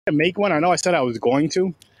to make one. I know I said I was going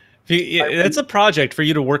to. It's a project for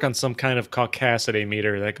you to work on some kind of caucasity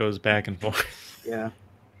meter that goes back and forth. Yeah.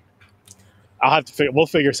 I'll have to we'll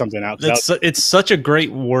figure something out. It's such a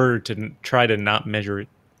great word to try to not measure it.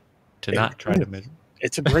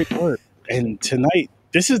 It's a great word. And tonight,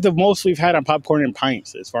 this is the most we've had on Popcorn and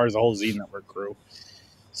Pints as far as the whole Z Network crew.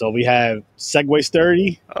 So we have Segway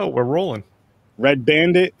Sturdy. Oh, we're rolling. Red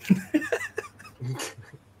Bandit.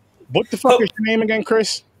 What the fuck is your name again,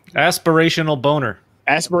 Chris? Aspirational Boner.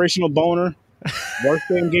 Aspirational Boner. Worst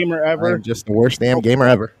damn gamer ever. I'm just the worst damn gamer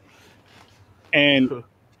ever. And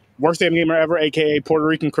worst damn gamer ever, a.k.a. Puerto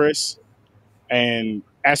Rican Chris. And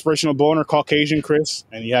Aspirational Boner, Caucasian Chris.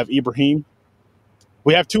 And you have Ibrahim.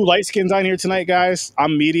 We have 2 light skins on here tonight, guys.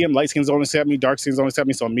 I'm medium. Light skins only accept me. Dark skins only accept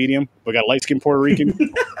me, so I'm medium. We got light skin Puerto Rican,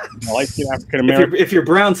 light skin African American. If you're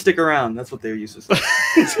brown, stick around. That's what they used to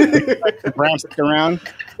say. Brown, stick around.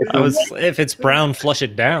 If it's brown, flush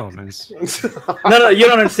it down. No, you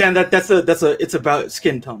don't understand that. It's about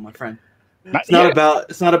skin tone, my friend. It's not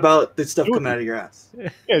about the stuff coming out of your ass. Yeah,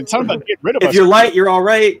 it's not about getting rid of If us. you're light, you're all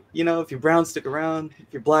right. You know, if you're brown, stick around. If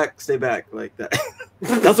you're black, stay back. Like that.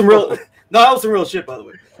 That's some real. No, that was some real shit, by the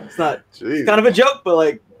way. It's not. It's kind of a joke, but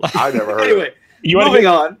like. I never heard. Anyway, moving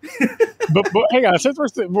on. but hang on, since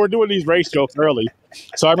we're doing these race jokes early,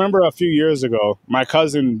 so I remember a few years ago, my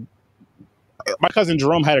cousin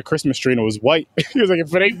Jerome had a Christmas tree and it was white. He was like,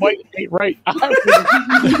 "If it ain't white, it ain't right."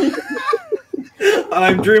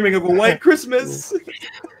 I'm dreaming of a white Christmas.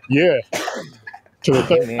 Yeah. To the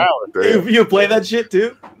third power. You play that shit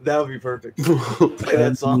too? That would be perfect. Play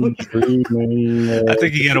that song. I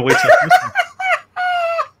think you gotta wait till Christmas.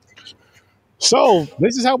 So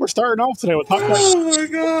this is how we're starting off today. We'll talk about. Oh my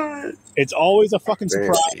god! It's always a fucking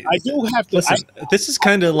surprise. I do have to. Listen, this is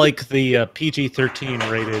kind of like the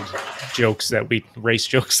PG-13 rated race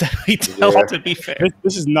jokes that we tell. Yeah. To be fair,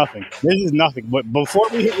 this is nothing. This is nothing. But before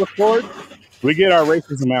we hit record, we get our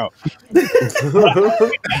racism out.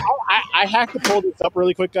 I have to pull this up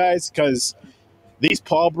really quick, guys, because these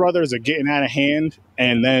Paul brothers are getting out of hand.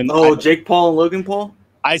 And then Jake Paul and Logan Paul.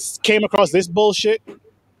 I came across this bullshit.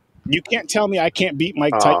 You can't tell me I can't beat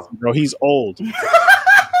Mike Tyson, bro. He's old. Bro,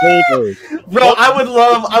 I would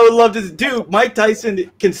love to. Dude, Mike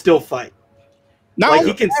Tyson can still fight.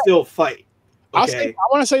 He can still fight. Okay? I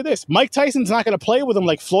want to say this: Mike Tyson's not going to play with him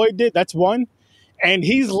like Floyd did. That's one, and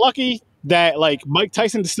he's lucky that like Mike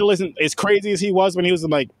Tyson still isn't as crazy as he was when he was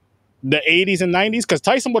in like the 80s and 90s. Because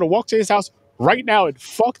Tyson would have walked to his house right now and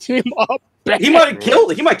fucked him up. He might have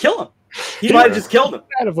killed him. He might kill him. He might have just killed him.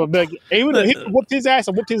 Out of him. Like, he would have whooped his ass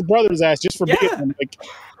and whooped his brother's ass just for beating him. Like,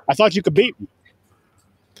 I thought you could beat me.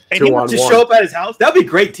 And he would just show up at his house. That'd be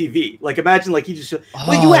great TV. Like, imagine like he just show,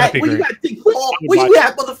 where you at? Where you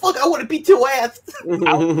at, motherfucker? I want to beat your ass.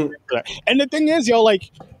 And the thing is,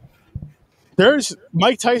 like, there's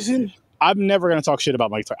Mike Tyson. I'm never gonna talk shit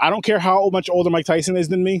about Mike Tyson. I don't care how much older Mike Tyson is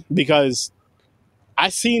than me, because I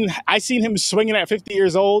seen him swinging at 50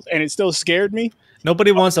 years old, and it still scared me.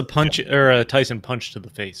 Nobody wants a punch or a Tyson punch to the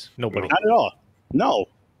face. Nobody. Not at all. No.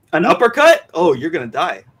 An uppercut? Oh, you're gonna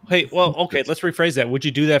die. Hey, well, okay, let's rephrase that. Would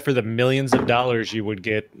you do that for the millions of dollars you would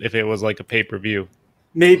get if it was like a pay-per-view?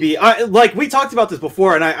 Maybe. Like we talked about this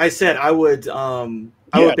before, and I said I would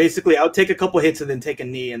basically take a couple hits and then take a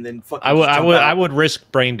knee and then fucking I would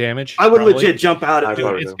risk brain damage. I would legit jump out and do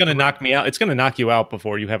it. It's gonna knock me out. It's gonna knock you out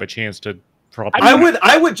before you have a chance to probably.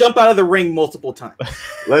 I would jump out of the ring multiple times.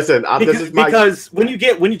 Listen, because when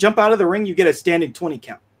you jump out of the ring, you get a standing 20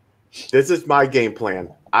 count. This is my game plan.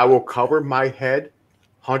 I will cover my head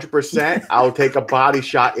 100%. I'll take a body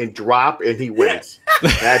shot and drop, and he wins.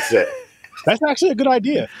 That's it. That's actually a good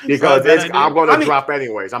idea. Because I'm going to drop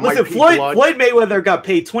anyways. Listen, Floyd Mayweather got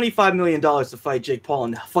paid $25 million to fight Jake Paul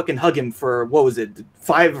and fucking hug him for,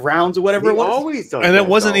 5 rounds or whatever it was? And it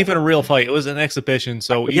wasn't even a real fight. It was an exhibition.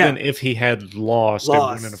 So even if he had lost, it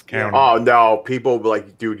wouldn't have counted. Oh, no. People be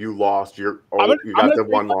like, dude, you lost. You got the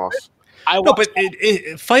one loss. No, but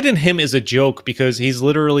fighting him is a joke because he's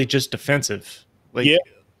literally just defensive. Like,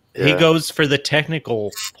 he goes for the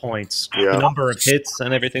technical points, the number of hits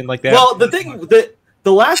and everything like that. Well, the thing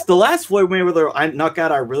the last Floyd Mayweather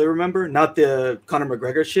knockout I really remember, not the Conor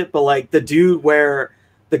McGregor shit, but like the dude where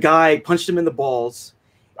the guy punched him in the balls,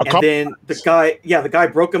 and then the guy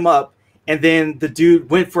broke him up, and then the dude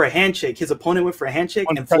went for a handshake. His opponent went for a handshake,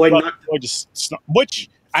 and Floyd knocked him.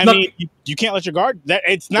 I mean, you can't let your guard. That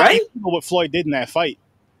it's not what Floyd did in that fight.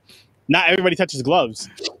 Not everybody touches gloves.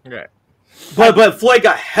 Okay. But Floyd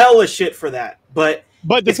got hella shit for that. But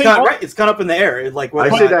the it's kind of up in the air. I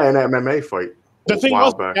see that in an MMA fight. The thing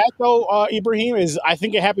was with that though, Ibrahim, is I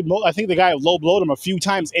think it happened. I think the guy low blowed him a few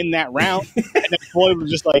times in that round, and then Floyd was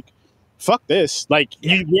just like, "Fuck this!" Like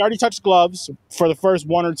we already touched gloves for the first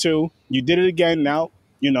one or two. You did it again. Now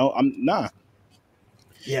I'm nah.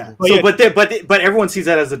 Yeah. But everyone sees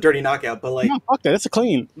that as a dirty knockout. But like, no, fuck that. That's a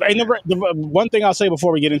clean. The one thing I'll say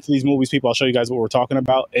before we get into these movies, people, I'll show you guys what we're talking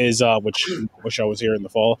about is which I was here in the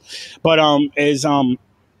fall, but is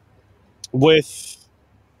with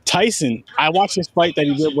Tyson. I watched this fight that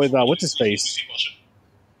he did with what's his face.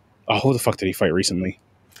 Oh, who the fuck did he fight recently?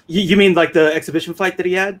 You mean like the exhibition fight that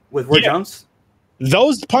he had with Roy Jones?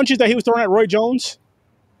 Those punches that he was throwing at Roy Jones.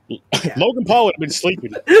 Yeah. Logan Paul would have been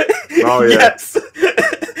sleeping. Oh, yeah. Yes.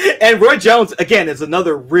 And Roy Jones, again, is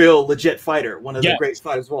another real legit fighter. One of the great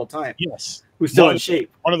fighters of all time. Yes. Who's still in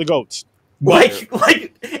shape. One of the GOATs. Like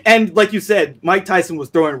you said, Mike Tyson was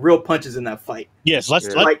throwing real punches in that fight. Yes.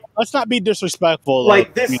 Let's not be disrespectful.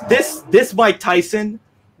 Like this Mike Tyson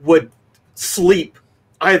would sleep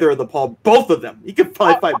either of both of them. He could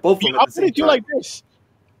probably fight both of them at the same time. Like this.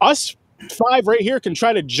 Us 5 right here can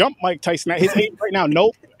try to jump Mike Tyson at his age right now.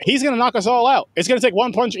 Nope. He's going to knock us all out. It's going to take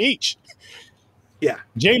one punch each. Yeah.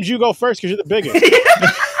 James, you go first because you're the biggest.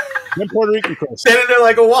 Then Puerto Rican Chris. Standing there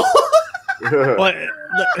like a wall.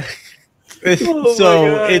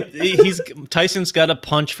 Tyson's got a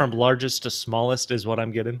punch from largest to smallest is what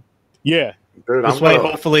I'm getting. Yeah. Dude, this way,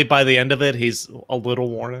 hopefully by the end of it, he's a little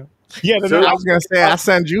worn out. Yeah, I was going to say, I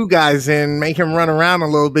send you guys in, make him run around a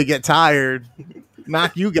little bit, get tired,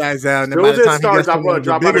 knock you guys out. And then by the time starts, I'm going to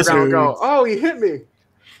drop on the ground and go, oh, he hit me.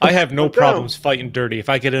 I have no problems fighting dirty. If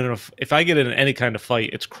I get in any kind of fight,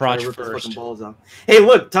 it's crotch first. Hey,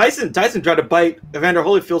 look, Tyson tried to bite Evander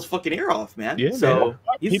Holyfield's fucking ear off, man. Yeah, so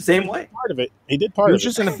he's the same way. Part of it. He did part of it. He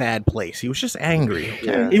was just in a bad place. He was just angry.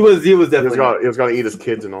 Yeah. He was definitely. He was going to eat his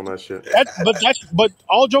kids and all that shit. But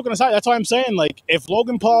all joking aside, that's why I'm saying, like, if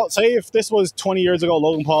Logan Paul, say if this was 20 years ago,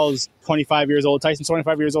 Logan Paul is 25 years old, Tyson's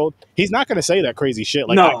 25 years old, he's not going to say that crazy shit.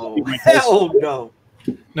 Like, no, hell no.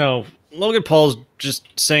 No, Logan Paul's just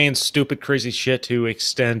saying stupid, crazy shit to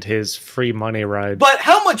extend his free money ride. But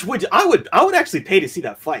how much would I would actually pay to see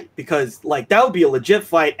that fight, because like that would be a legit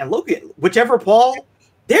fight, and Logan, whichever Paul,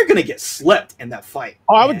 they're gonna get slept in that fight.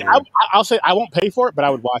 Oh, I'll say I won't pay for it, but I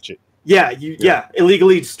would watch it. Yeah,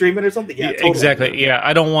 illegally stream it or something. Yeah, totally. Exactly. Yeah,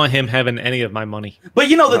 I don't want him having any of my money. But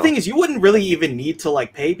the thing is, you wouldn't really even need to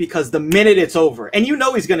like pay, because the minute it's over, and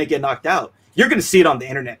he's gonna get knocked out, you're gonna see it on the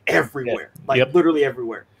internet everywhere, literally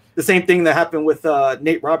everywhere. The same thing that happened with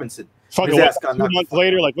Nate Robinson. Fucking 2 months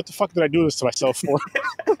later, like, what the fuck did I do this to myself for?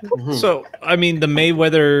 So, I mean, the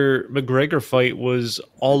Mayweather-McGregor fight was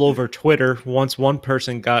all over Twitter. Once one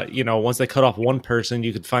person got, once they cut off one person,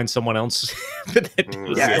 you could find someone else.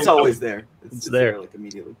 It's always there. It's there. Like,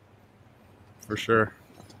 immediately. For sure.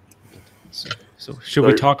 So should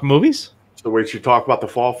we talk movies? So we should talk about the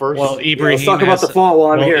fall first? Well, Ibrahim let's talk about the fall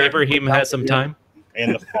while I'm here. Ibrahim has some time.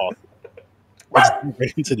 And the fall. Let's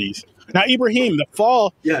get into these. Now, Ibrahim, the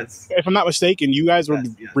fall, if I'm not mistaken, you guys were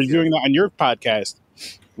reviewing that on your podcast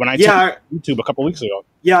when I took YouTube a couple weeks ago.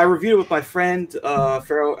 Yeah, I reviewed it with my friend,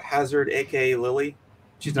 Pharaoh Hazard, a.k.a. Lily.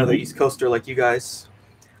 She's another East Coaster like you guys.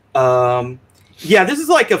 This is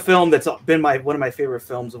like a film that's been one of my favorite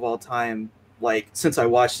films of all time, like, since I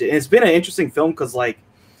watched it. And it's been an interesting film because, like,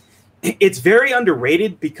 it's very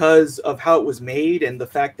underrated because of how it was made and the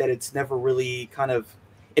fact that it's never really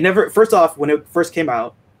first off, when it first came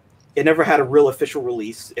out, it never had a real official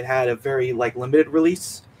release. It had a very limited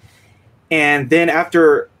release. And then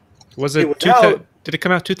after did it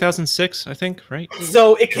come out 2006, I think, right?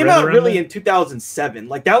 So it came out really in 2007.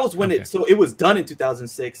 Like that was when it was done in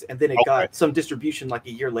 2006, and then it got some distribution like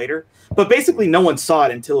a year later. But basically no one saw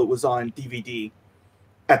it until it was on DVD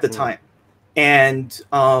at the time. And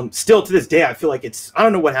still to this day, I feel like I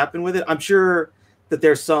don't know what happened with it. I'm sure that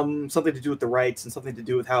there's something to do with the rights and something to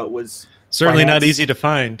do with how it was certainly financed. Not easy to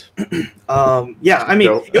find. I mean,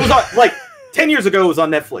 it was on 10 years ago. It was on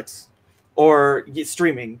Netflix or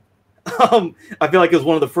streaming. I feel like it was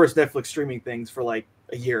one of the first Netflix streaming things for like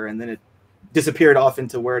a year, and then it disappeared off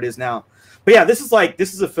into where it is now. But yeah, this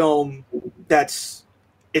is a film it's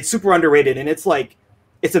super underrated, and it's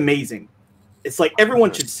amazing. It's like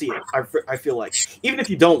everyone should see it. I feel like even if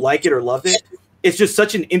you don't like it or love it. It's just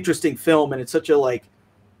such an interesting film, and it's such a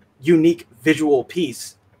unique visual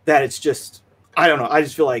piece that it's just, I don't know. I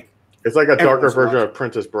just feel like it's like a darker version of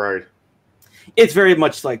Princess Bride. It's very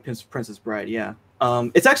much like Princess Bride. Yeah.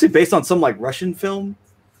 It's actually based on some Russian film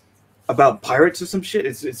about pirates or some shit.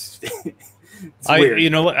 It's weird. You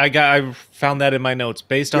know what? I found that in my notes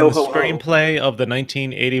based on the screenplay of the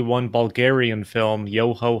 1981 Bulgarian film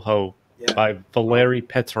Yo Ho Ho. by Valery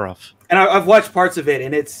Petrov. And I've watched parts of it,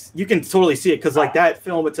 and you can totally see it because like that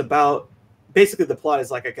film, it's about basically the plot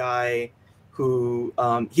is like a guy who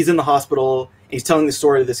he's in the hospital and he's telling the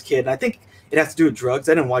story to this kid, and I think it has to do with drugs.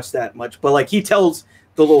 I didn't watch that much, but like he tells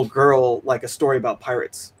the little girl like a story about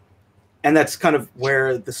pirates, and that's kind of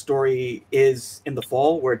where the story is in the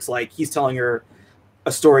fall, where it's like he's telling her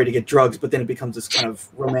a story to get drugs, but then it becomes this kind of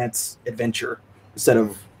romance adventure instead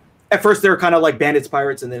of. At first, they're kind of like bandits,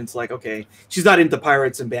 pirates, and then it's like, okay, she's not into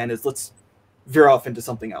pirates and bandits. Let's veer off into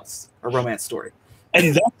something else, a romance story.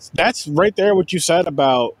 And that's right there what you said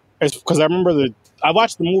about, because I remember I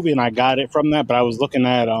watched the movie and I got it from that, but I was looking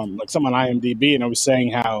at like something on IMDb and it was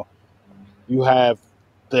saying how you have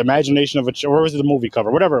the imagination of or was it the movie cover,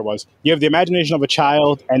 whatever it was. You have the imagination of a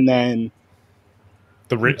child and then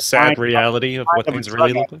the sad reality of what things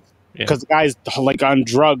really look like. Because the guy's like on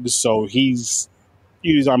drugs, so he's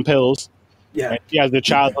on pills. Yeah, and he has the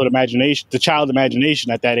child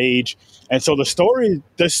imagination at that age, and so the story,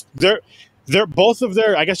 they're both of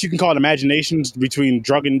their, I guess you can call it imaginations between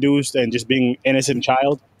drug induced and just being innocent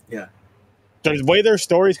child. Yeah, the way their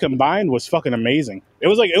stories combined was fucking amazing. It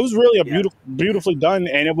was really beautifully done,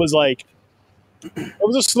 and it was like it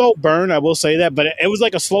was a slow burn. I will say that, but it was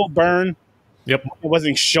like a slow burn. Yep, it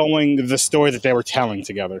wasn't showing the story that they were telling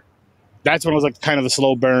together. That's when it was like kind of the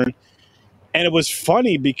slow burn. And it was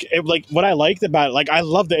funny because, like, what I liked about it, like, I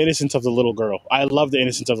love the innocence of the little girl. I love the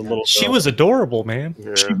innocence of the little girl. She was adorable, man.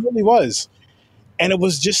 Yeah. She really was. And it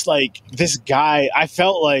was just like this guy. I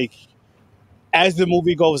felt like as the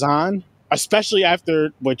movie goes on, especially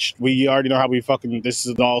after, which we already know how we fucking, this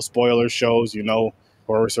is all spoiler shows,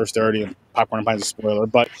 Horror Source 30 and Popcorn and Pine's a spoiler.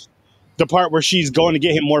 But the part where she's going to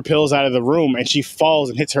get him more pills out of the room and she falls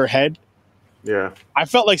and hits her head. Yeah, I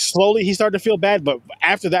felt like slowly he started to feel bad, but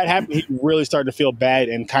after that happened, he really started to feel bad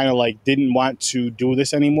and kind of like didn't want to do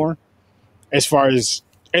this anymore. As far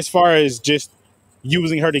as just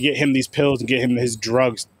using her to get him these pills and get him his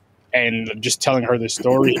drugs and just telling her the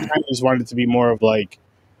story, he kind of just wanted it to be more of like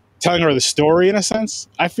telling her the story in a sense.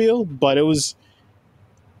 I feel, but it was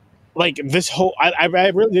like this whole. I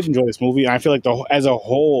really did enjoy this movie, and I feel like as a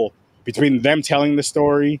whole, between them telling the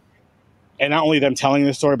story. And not only them telling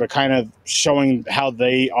the story, but kind of showing how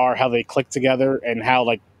they click together and how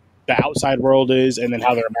like the outside world is and then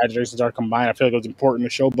how their imaginations are combined. I feel like it was important to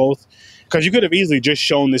show both. Because you could have easily just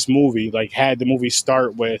shown this movie, like had the movie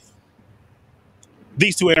start with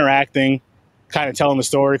these two interacting, kind of telling the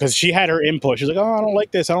story. Because she had her input. She's like, oh, I don't like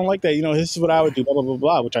this. I don't like that. This is what I would do, blah, blah, blah,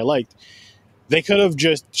 blah, which I liked. They could have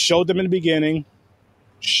just showed them in the beginning,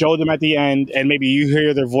 showed them at the end, and maybe you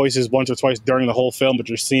hear their voices once or twice during the whole film, but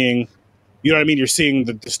you're seeing... You know what I mean? You're seeing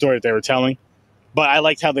the story that they were telling. But I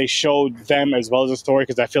liked how they showed them as well as the story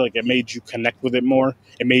because I feel like it made you connect with it more.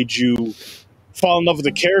 It made you fall in love with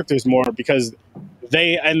the characters more because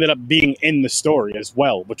they ended up being in the story as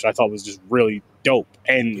well, which I thought was just really dope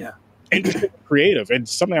and creative. And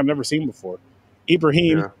something I've never seen before.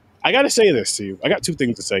 Ibrahim, I got to say this to you. I got two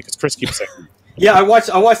things to say because Chris keeps saying it. Yeah, I watched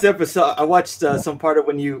the episode. I watched some part of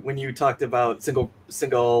when you talked about single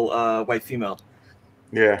white female.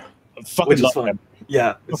 Yeah. Fucking love that.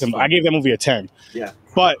 Yeah, I gave that movie a 10. Yeah,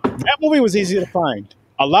 but that movie was easy to find.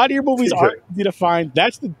 A lot of your movies are easy to find.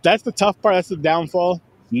 That's the tough part. That's the downfall.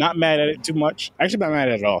 Not mad at it too much. Actually, not mad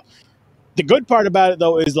at it at all. The good part about it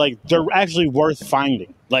though is like they're actually worth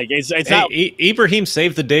finding. Like it's not. Ibrahim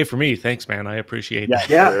saved the day for me. Thanks, man. I appreciate that.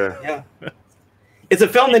 Yeah. It's a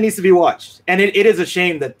film that needs to be watched, and it is a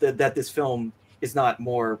shame that this film is not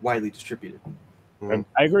more widely distributed.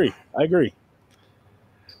 I agree.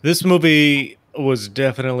 This movie was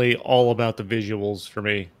definitely all about the visuals for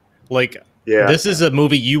me. Like, this is a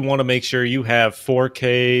movie you want to make sure you have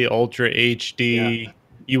 4K, Ultra HD. Yeah.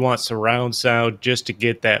 You want surround sound just to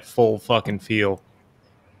get that full fucking feel.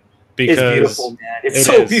 Because it's beautiful, man. It's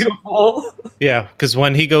so beautiful. Yeah, because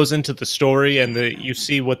when he goes into the story and you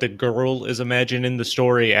see what the girl is imagining the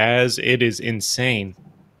story as, it is insane.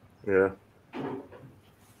 Yeah.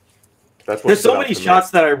 There's so many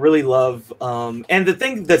shots that I really love, and the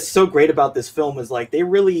thing that's so great about this film is like they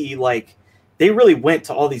really went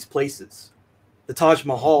to all these places, the Taj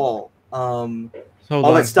Mahal, all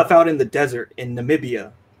that stuff out in the desert in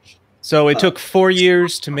Namibia. So it took 4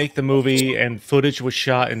 years to make the movie, and footage was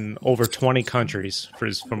shot in over 20 countries,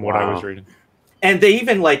 from what I was reading. And they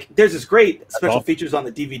even there's this great special features on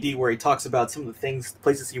the DVD where he talks about some of the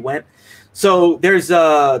places he went. So there's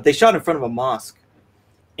they shot in front of a mosque.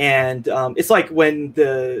 And it's like when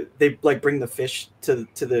they bring the fish to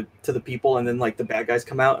the people, and then the bad guys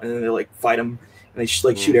come out and then they fight them and they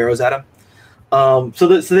shoot arrows at them. So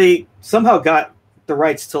they somehow got the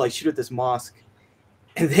rights to shoot at this mosque,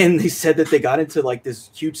 And then they said that they got into like this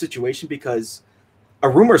huge situation because a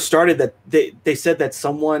rumor started that they said that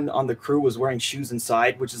someone on the crew was wearing shoes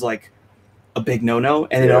inside, which is like a big no-no,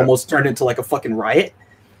 and it almost turned into like a fucking riot.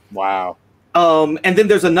 Wow. And then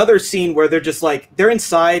there's another scene where they're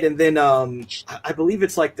inside, and then I believe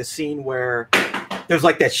it's like the scene where there's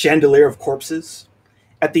like that chandelier of corpses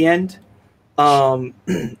at the end.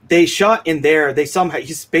 They shot in there.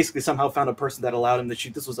 He's basically somehow found a person that allowed him to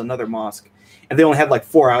shoot. This was another mosque, and they only had like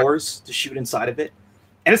 4 hours to shoot inside of it.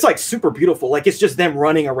 And it's like super beautiful. Like it's just them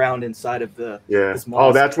running around inside of this mosque.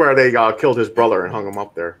 Oh, that's where they killed his brother and hung him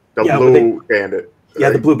up there. The blue bandit. Yeah,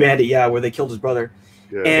 the blue bandit. Yeah, where they killed his brother.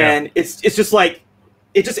 Yeah. And it's just like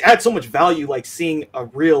it just adds so much value, like seeing a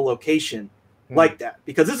real location like that,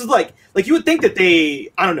 because this is like you would think that they,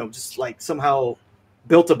 I don't know, just like somehow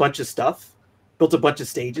built a bunch of stuff, built a bunch of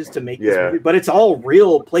stages to make this movie, but it's all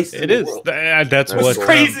real places. It is. That's what's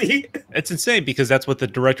crazy. It's insane because that's what the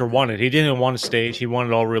director wanted. He didn't want a stage. He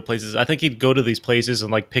wanted all real places. I think he'd go to these places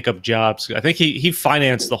and like pick up jobs. I think he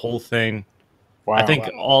financed the whole thing. Wow. I think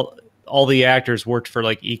all the actors worked for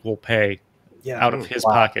like equal pay. Out of his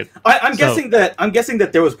pocket. I'm guessing that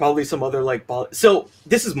there was probably some other like. So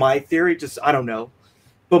this is my theory. Just I don't know,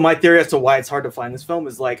 but my theory as to why it's hard to find this film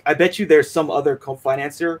is like I bet you there's some other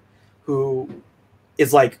co-financier who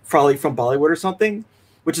is like probably from Bollywood or something,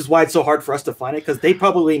 which is why it's so hard for us to find it because they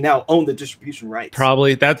probably now own the distribution rights.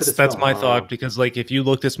 Probably that's my thought because like if you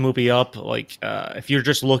look this movie up, like if you're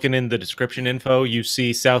just looking in the description info, you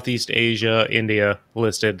see Southeast Asia, India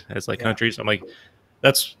listed as like countries. I'm like.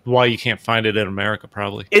 That's why you can't find it in America,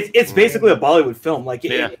 probably. It's basically a Bollywood film. Like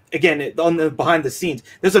on the behind the scenes,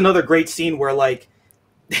 there's another great scene where like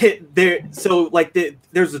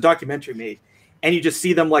there's a documentary made, and you just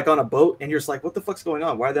see them like on a boat, and you're just like, what the fuck's going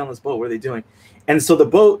on? Why are they on this boat? What are they doing? And so the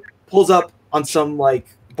boat pulls up on some like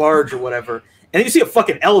barge or whatever, and then you see a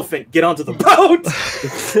fucking elephant get onto the boat.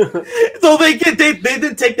 So they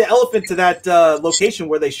didn't take the elephant to that location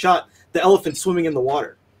where they shot the elephant swimming in the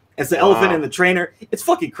water. It's the elephant and the trainer. It's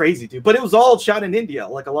fucking crazy, dude. But it was all shot in India,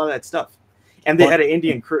 like a lot of that stuff. And they had an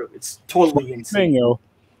Indian crew. It's totally insane.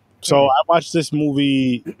 So I watched this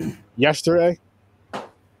movie yesterday.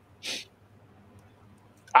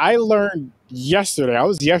 I learned yesterday. I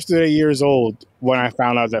was years old when I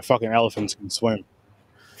found out that fucking elephants can swim.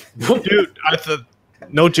 Dude,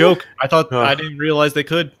 no joke. I thought I didn't realize they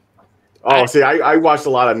could. Oh, see, I watched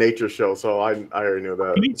a lot of nature shows, so I already knew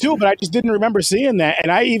that. Me too, but I just didn't remember seeing that.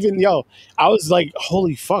 And I was like,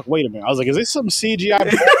 holy fuck, wait a minute. I was like, is this some CGI?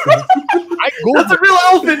 That's a real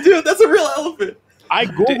elephant, dude. That's a real elephant. I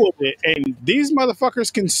Googled it, and these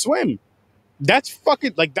motherfuckers can swim. That's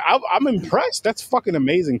fucking, like, I'm impressed. That's fucking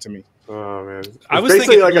amazing to me. Oh, man. I was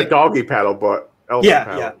basically thinking, like a doggy paddle, but elephant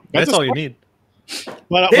paddle. Yeah. That's all you need.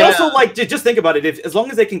 But they also, like, just think about it. As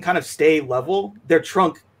long as they can kind of stay level, their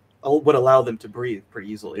trunk would allow them to breathe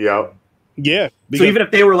pretty easily. Yeah. So even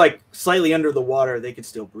if they were like slightly under the water, they could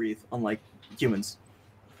still breathe, unlike humans.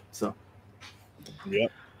 So.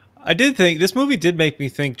 Yep. I did think this movie did make me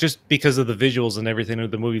think just because of the visuals and everything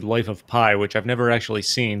of the movie Life of Pi, which I've never actually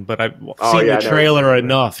seen, but I've seen the trailer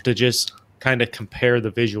enough to just kind of compare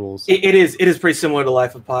the visuals. It is pretty similar to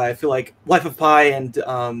Life of Pi. I feel like Life of Pi and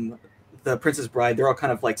The Princess Bride, they're all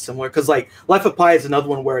kind of like similar because like Life of Pi is another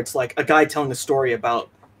one where it's like a guy telling a story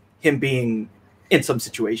about him being in some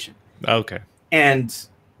situation. Okay. And,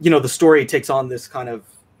 the story takes on this kind of,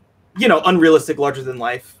 unrealistic, larger than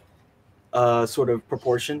life sort of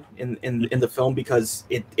proportion in the film because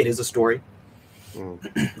it is a story.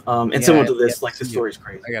 And similar to this, like the story is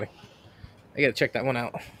crazy. I gotta check that one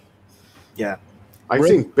out. Yeah. I've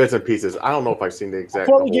seen bits and pieces. I don't know if I've seen the exact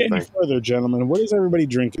Before we get any further, gentlemen, what is everybody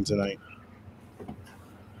drinking tonight?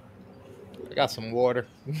 I got some water.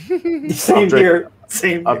 Same here.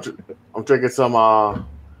 I'm drinking some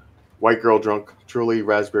White Girl Drunk, Truly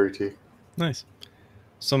raspberry tea. Nice.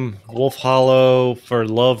 Some Wolf Hollow for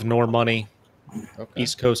Love Nor Money. Okay.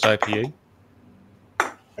 East Coast IPA.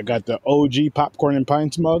 I got the OG Popcorn and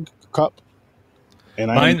Pints mug cup. And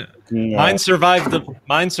mine survived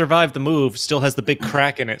the move. Still has the big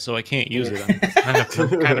crack in it, so I can't use it. I'm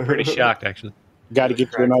kind of pretty shocked, actually. Got to get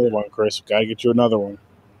you another one, Chris. Got to get you another one.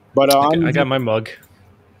 But I got my mug,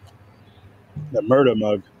 the murder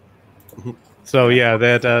mug. So yeah,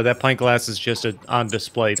 that pint glass is just on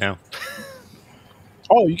display now.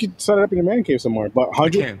 Oh, you could set it up in your man cave somewhere. But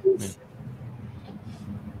 100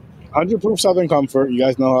 proof Southern Comfort. You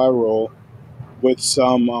guys know how I roll with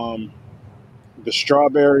some the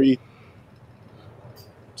strawberry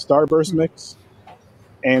Starburst mix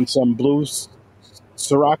and some blue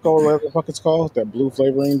Sirocco, or whatever the fuck it's called, that blue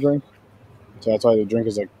flavoring drink. So that's why the drink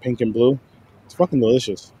is like pink and blue. It's fucking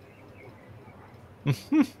delicious.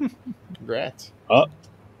 Congrats.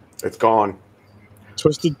 It's gone.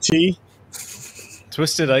 Twisted tea.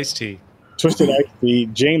 Twisted iced tea. Twisted iced tea.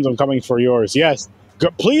 James, I'm coming for yours. Yes.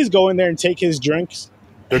 Please go in there and take his drinks.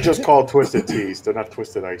 They're just called twisted teas. They're not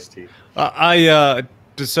twisted iced tea.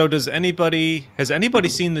 So has anybody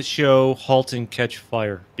seen the show *Halt and Catch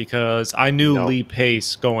Fire*? Because I knew Lee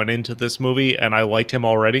Pace going into this movie, and I liked him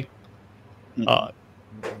already.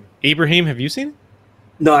 Ibrahim, have you seen it?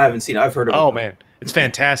 No, I haven't seen it. I've heard of it. Oh man, it's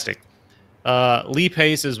fantastic. Lee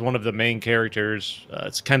Pace is one of the main characters.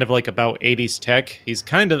 It's kind of like about 80s tech. He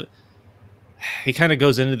kind of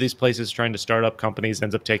goes into these places trying to start up companies,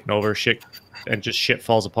 ends up taking over shit, and just shit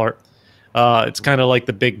falls apart. It's kind of like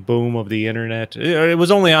the big boom of the internet. It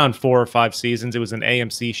was only on 4 or 5 seasons. It was an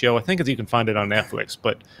AMC show. I think you can find it on Netflix.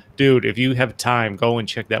 But dude, if you have time, go and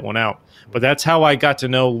check that one out. But that's how I got to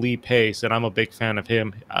know Lee Pace, and I'm a big fan of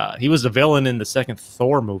him. He was the villain in the second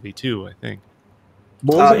Thor movie too, I think.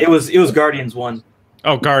 It was Guardians 1.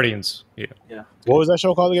 Oh, Guardians. Yeah. What was that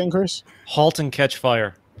show called again, Chris? *Halt and Catch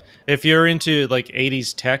Fire*. If you're into like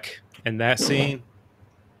 80s tech and that scene,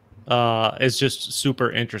 it's just super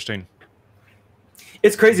interesting.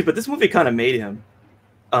 It's crazy, but this movie kind of made him.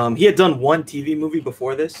 He had done one TV movie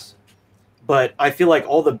before this, but I feel like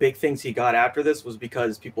all the big things he got after this was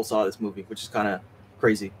because people saw this movie, which is kind of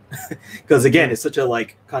crazy. Because again, it's such a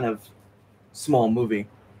like kind of small movie,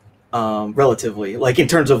 relatively, like in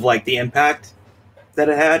terms of like the impact that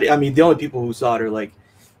it had. I mean, the only people who saw it are like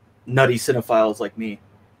nutty cinephiles like me.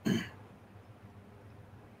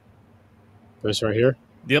 This right here?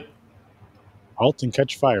 Yep. Halt and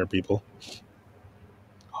Catch Fire, people.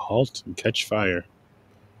 Halt and Catch Fire.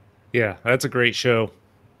 Yeah, that's a great show.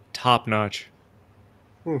 Top notch.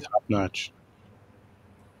 Top notch.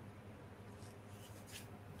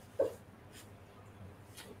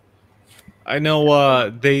 I know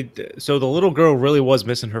so the little girl really was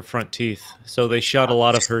missing her front teeth. So they shot a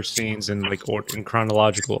lot of her scenes in like in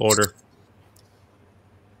chronological order.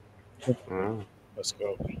 Let's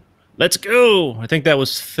go. Let's go. I think that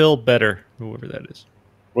was Phil Better, whoever that is.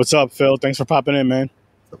 What's up, Phil? Thanks for popping in, man.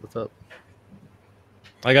 What's up?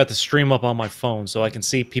 I got the stream up on my phone so I can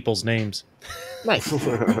see people's names. Nice.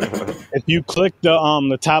 If you click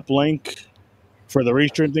the top link for the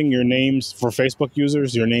restreaming, your names for Facebook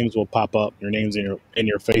users, your names will pop up. Your names in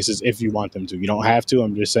your faces if you want them to. You don't have to.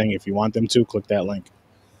 I'm just saying if you want them to, click that link.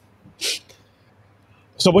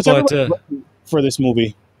 So what's everybody for this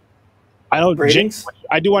movie? I know James,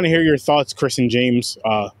 I do want to hear your thoughts, Chris and James.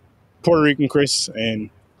 Puerto Rican Chris and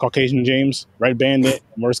Caucasian James, Red Bandit,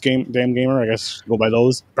 Worst Damn Gamer. I guess go by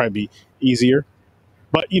those. Probably be easier.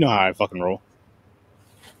 But you know how I fucking roll.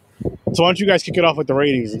 So why don't you guys kick it off with the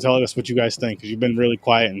ratings and tell us what you guys think? Because you've been really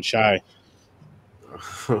quiet and shy.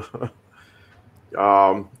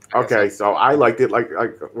 Okay, so I liked it. Like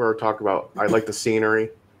we were talking about, I like the scenery.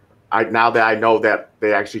 Now that I know that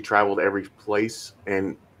they actually traveled every place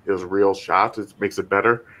and it was real shots, it makes it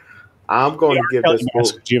better. I'm going to give this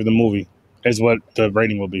movie. Of the movie is what the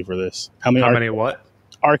rating will be for this. How many what?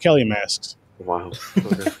 R. Kelly masks. Wow.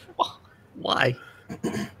 Okay. Why?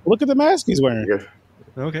 Look at the mask he's wearing. Yeah.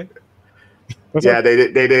 Okay.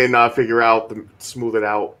 They didn't figure out to smooth it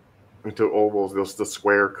out into ovals. Those the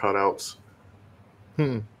square cutouts.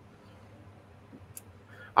 I'm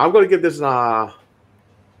going to give this I'm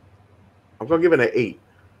going to give it an 8.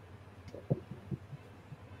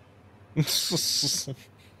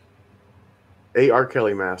 R.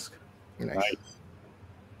 Kelly mask. Nice.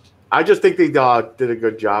 I just think they did a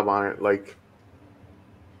good job on it. Like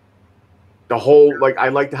the whole, I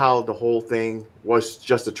liked how the whole thing was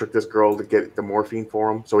just to trick this girl to get the morphine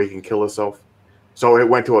for him so he can kill himself. So it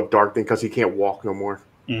went to a dark thing because he can't walk no more.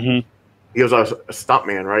 Mm-hmm. He was a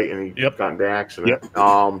stuntman, right? And he got into accident.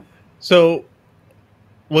 Yep. So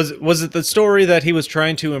was it the story that he was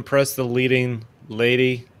trying to impress the leading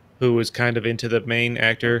lady who was kind of into the main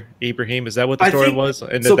actor, Ibrahim? Is that what the story was?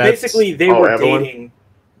 And so basically they were Evelyn? dating.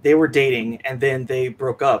 They were dating, and then they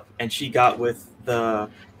broke up, and she got with the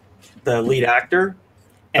lead actor.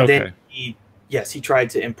 And then he tried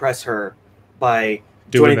to impress her by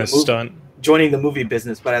doing a stunt. Joining the movie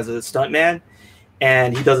business, but as a stuntman.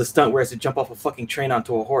 And he does a stunt where he has to jump off a fucking train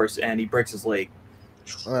onto a horse, and he breaks his leg.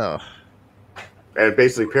 Oh. And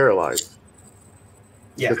basically paralyzed.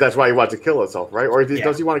 Yeah. Because that's why he wanted to kill himself, right? Or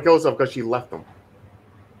does he want to kill himself because she left him?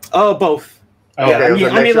 Oh, both. Okay,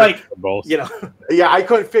 I mean, like, both. You know. Yeah, I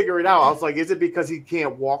couldn't figure it out. I was like, is it because he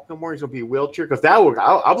can't walk no more? He's gonna be a wheelchair? Because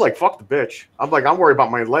I'm like, fuck the bitch. I'm worried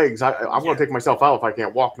about my legs. I'm gonna take myself out if I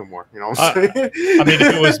can't walk no more. You know what I'm saying? I mean,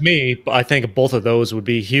 if it was me, I think both of those would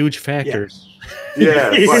be huge factors.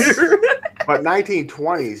 Yeah. But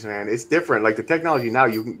 1920s, man, it's different. Like the technology now,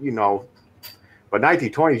 you know, but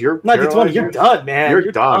 1920s, you're 1920, you're done, man.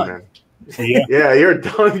 You're done, man. Yeah. Yeah, you're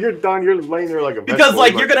done. You're done. You're laying there like a because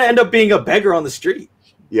like you're gonna end up being a beggar on the street.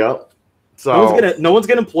 Yep. So no one's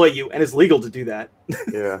gonna employ you, and it's legal to do that.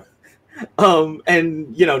 Yeah.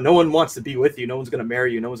 And you know, no one wants to be with you. No one's gonna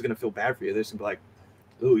marry you. No one's gonna feel bad for you. They're just gonna be like,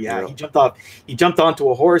 "Ooh, yeah, he jumped onto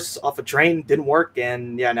a horse off a train, didn't work,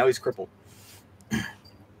 and yeah, now he's crippled."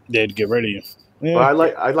 They'd get rid of you. Yeah.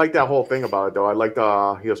 But I like that whole thing about it though. I liked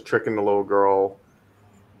he was tricking the little girl.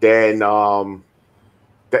 Then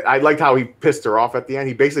I liked how he pissed her off at the end.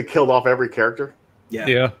 He basically killed off every character.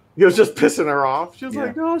 Yeah. He was just pissing her off. She was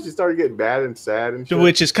like, "Oh," she started getting bad and sad and shit.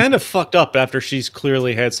 Which is kind of fucked up after she's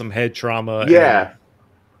clearly had some head trauma. Yeah.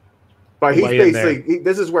 But he's basically,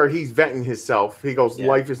 this is where he's venting himself. He goes,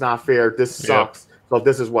 "Life is not fair. This sucks. So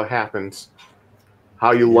this is what happens.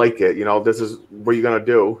 How you like it. You know, this is what you're going to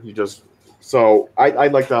do." You just, so I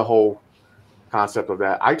like the whole concept of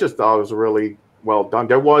that. I just thought it was really well done.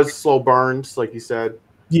 There was slow burns, like you said.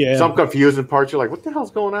 Yeah. Some confusing parts. You're like, what the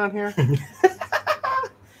hell's going on here?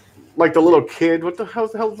 Like the little kid. What the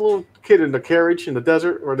hell's the little kid in the carriage in the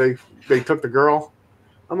desert where they took the girl?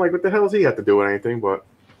 I'm like, what the hell does he have to do with anything? But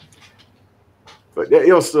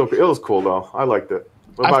it was cool though. I liked it.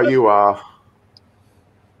 What about you,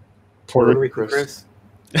 Puerto Rico Chris?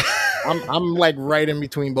 I'm like right in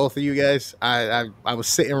between both of you guys. I was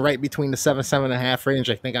sitting right between the 7.5 range.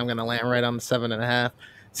 I think I'm gonna land right on the 7.5.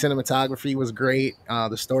 Cinematography was great.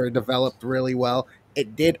 The story developed really well.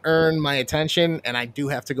 It did earn my attention, and I do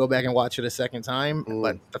have to go back and watch it a second time.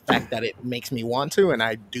 But the fact that it makes me want to, and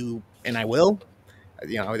I do, and I will,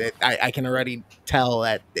 you know, I can already tell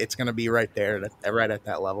that it's going to be right there, right at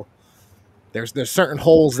that level. There's certain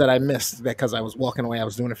holes that I missed because I was walking away. I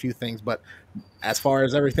was doing a few things, but as far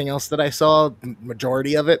as everything else that I saw,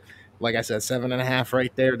 majority of it, like I said, 7.5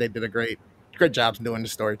 right there. They did a great job doing the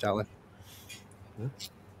storytelling. All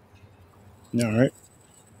right.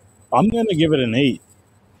 I'm gonna give it an 8.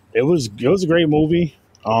 It was a great movie.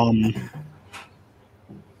 I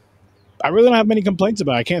really don't have many complaints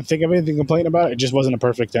about it. I can't think of anything to complain about. It just wasn't a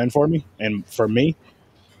perfect 10 for me. And for me,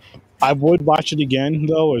 I would watch it again,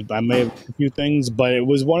 though. I may have a few things, but it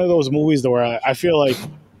was one of those movies where I feel like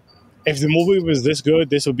if the movie was this good,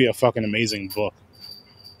 this would be a fucking amazing book.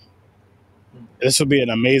 This would be an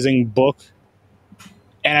amazing book.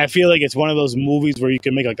 And I feel like it's one of those movies where you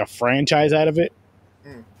can make like a franchise out of it.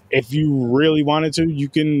 If you really wanted to, you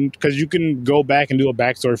can, because you can go back and do a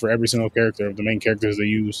backstory for every single character of the main characters they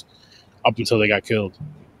use up until they got killed.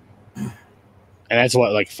 And that's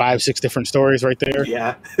what, like 5-6 different stories right there?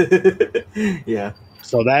 Yeah. Yeah.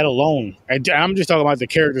 So that alone, I'm just talking about the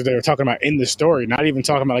characters they were talking about in the story, not even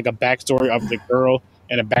talking about like a backstory of the girl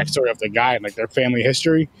and a backstory of the guy and like their family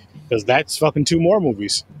history, because that's fucking 2 more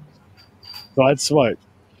movies. So that's what,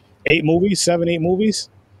 8 movies, 7-8 movies?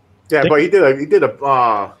 Yeah, but he did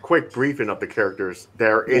a quick briefing of the characters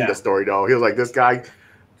there in the story, though. He was like, this guy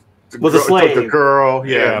was a slave. Took the girl,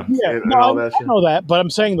 and all that shit. I know that, but I'm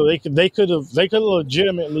saying though they could have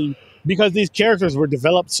legitimately, because these characters were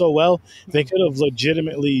developed so well, they could have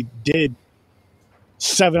legitimately did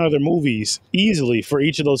 7 other movies easily for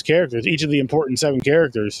each of those characters, each of the important 7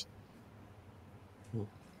 characters,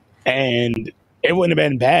 and it wouldn't have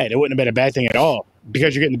been bad. It wouldn't have been a bad thing at all.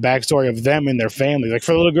 Because you're getting the backstory of them and their family. Like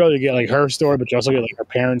for the little girl, you get like her story, but you also get like her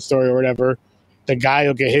parents' story or whatever. The guy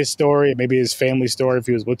will get his story, maybe his family story if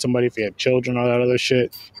he was with somebody, if he had children, all that other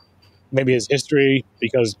shit. Maybe his history,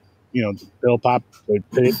 because, you know, the pill pop,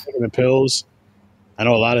 taking the pills. I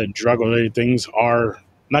know a lot of drug-related things are, I'm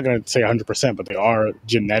not going to say 100%, but they are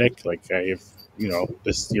genetic. Like if, you know,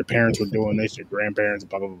 your parents were doing this, your grandparents,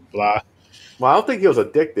 blah, blah, blah, blah. Well, I don't think he was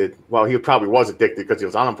addicted. Well, he probably was addicted because he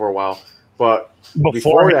was on them for a while. But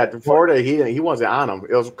before that, he wasn't on him.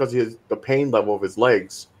 It was because the pain level of his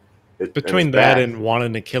legs. Between that and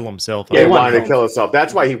wanting to kill himself. Yeah, he wanted to kill himself.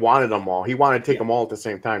 That's why he wanted them all. He wanted to take them all at the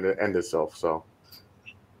same time to end himself. So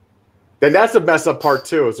then that's the messed up part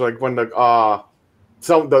too. It's like when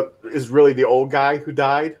is really the old guy who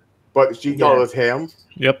died, but she thought it was him.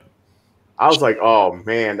 Yep. I was like, oh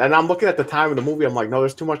man. And I'm looking at the time of the movie. I'm like, no,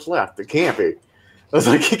 there's too much left. It can't be. I was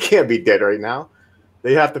like, he can't be dead right now.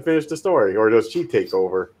 They have to finish the story, or does she take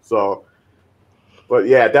over? So, but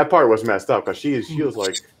yeah, that part was messed up because she was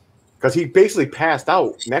like, because he basically passed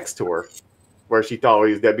out next to her, where she thought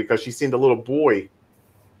he was dead because she seen the little boy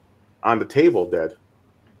on the table dead.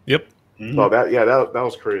 Yep. So that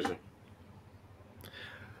was crazy.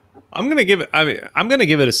 I'm gonna give it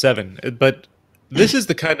a 7, but this is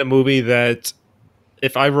the kind of movie that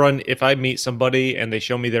if I meet somebody and they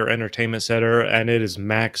show me their entertainment center and it is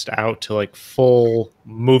maxed out to like full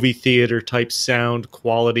movie theater type sound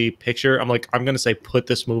quality picture, I'm going to say put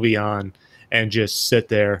this movie on and just sit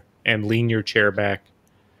there and lean your chair back.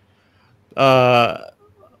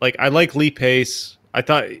 Like I like Lee Pace. I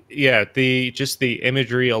thought, yeah, the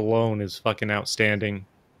imagery alone is fucking outstanding.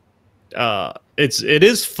 It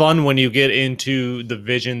is fun when you get into the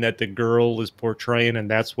vision that the girl is portraying, and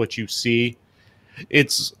that's what you see.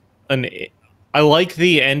 I like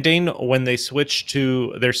the ending when they switch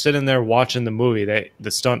to they're sitting there watching the movie that the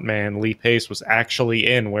stuntman Lee Pace was actually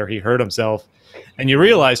in where he hurt himself, and you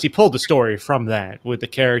realize he pulled the story from that with the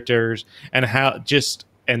characters and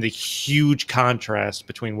and the huge contrast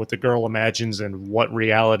between what the girl imagines and what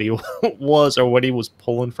reality was or what he was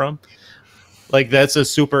pulling from. Like, that's a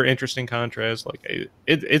super interesting contrast. Like,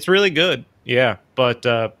 it's really good. Yeah. But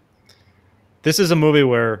this is a movie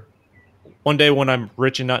where one day when I'm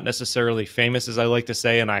rich and not necessarily famous, as I like to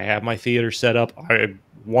say, and I have my theater set up, I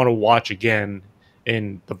want to watch again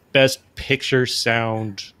in the best picture,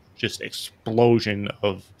 sound, just explosion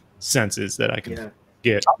of senses that I can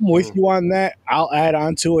get. I'm with you on that. I'll add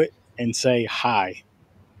on to it and say hi.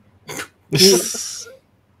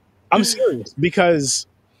 I'm serious because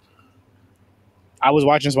I was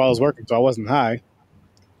watching this while I was working, so I wasn't high.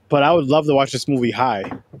 But I would love to watch this movie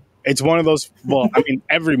high. It's one of those, well, I mean,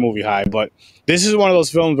 every movie high, but this is one of those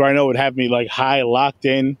films where I know it would have me like high, locked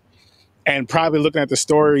in, and probably looking at the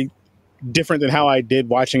story different than how I did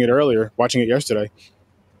watching it yesterday.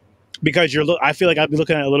 Because I feel like I'd be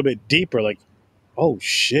looking at it a little bit deeper, like, oh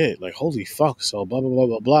shit, like holy fuck, so blah blah blah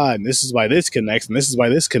blah blah, and this is why this connects, and this is why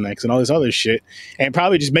this connects, and all this other shit, and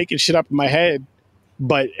probably just making shit up in my head,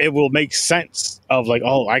 but it will make sense of like,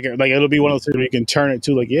 oh, I can, like, it'll be one of those things where you can turn it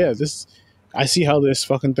to like, yeah, this, I see how this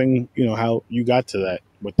fucking thing, you know, how you got to that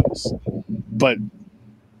with this, but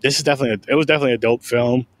this is it was definitely a dope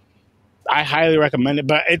film. I highly recommend it,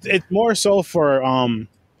 but it's more so for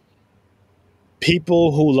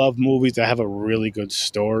people who love movies that have a really good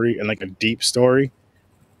story and like a deep story.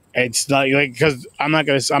 It's not like, because I'm not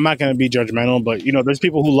gonna be judgmental, but you know, there's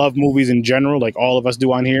people who love movies in general, like all of us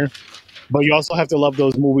do on here. But you also have to love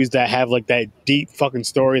those movies that have like that deep fucking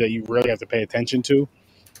story that you really have to pay attention to,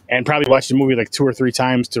 and probably watch the movie like 2 or 3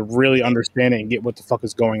 times to really understand it and get what the fuck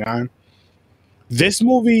is going on. This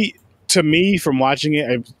movie, to me, from watching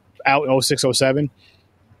it out in 06, 07,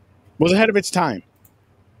 was ahead of its time.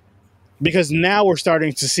 Because now we're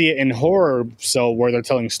starting to see it in horror, so where they're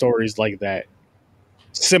telling stories like that,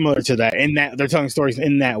 similar to that, in that they're telling stories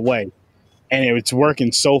in that way, and it's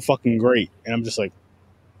working so fucking great. And I'm just like,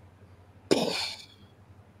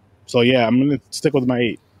 so yeah, I'm gonna stick with my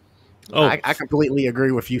 8. Oh, I completely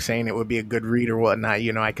agree with you saying it would be a good read or whatnot.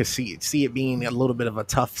 You know, I could see it being a little bit of a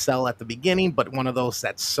tough sell at the beginning, but one of those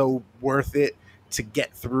that's so worth it to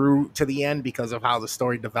get through to the end because of how the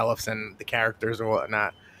story develops and the characters or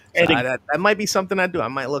whatnot. So that might be something I'd do. I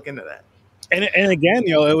might look into that. And again,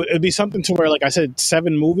 you know, it'd be something to where, like I said,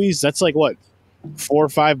 7 movies. That's like what, 4 or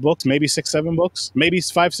 5 books, maybe 6, 7 books, maybe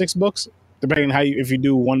 5, 6 books, depending on if you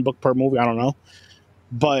do 1 book per movie. I don't know,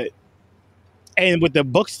 but and with the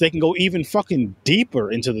books, they can go even fucking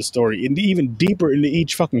deeper into the story and even deeper into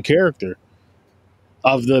each fucking character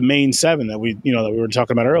of the main 7 that we were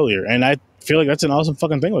talking about earlier. And I feel like that's an awesome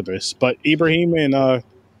fucking thing with this. But Ibrahim and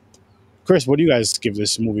Chris, what do you guys give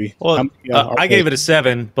this movie? Well, I gave it a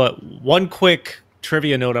 7, but one quick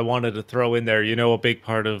trivia note I wanted to throw in there. You know, a big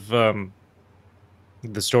part of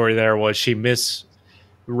the story there was she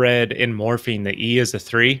misread in morphine the E as a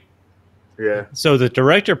 3. Yeah. So the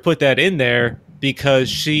director put that in there because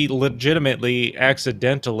she legitimately,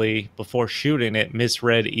 accidentally, before shooting it,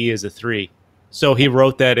 misread E as a 3. So he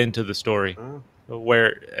wrote that into the story,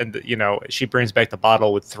 where, and you know, she brings back the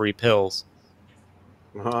bottle with 3 pills.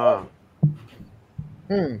 Uh-huh.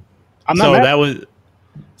 I'm not that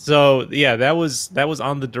was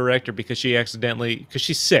on the director because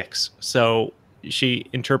she's 6, so she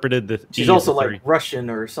interpreted the. She's also like Russian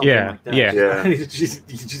or something like that. Yeah.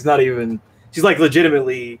 she's not even. She's like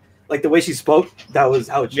legitimately like the way she spoke. That was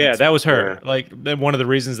how. That was her. Yeah. Like one of the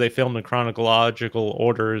reasons they filmed in chronological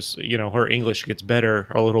orders. You know, her English gets better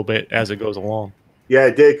a little bit as it goes along. Yeah,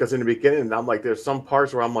 it did, because in the beginning, I'm like, there's some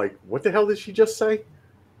parts where I'm like, what the hell did she just say?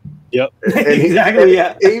 Yep. Exactly.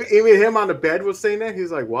 Yeah. Even him on the bed was saying that.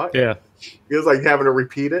 He's like, what? Yeah. He was like having to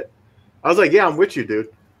repeat it. I was like, yeah, I'm with you, dude.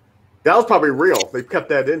 That was probably real. They kept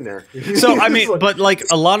that in there. So, I mean, but like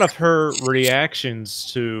a lot of her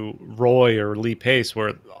reactions to Roy or Lee Pace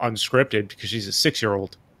were unscripted because she's a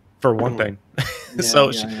 6-year-old, for one thing. Yeah,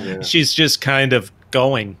 So she's just kind of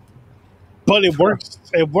going. But it works.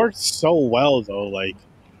 It worked so well though. Like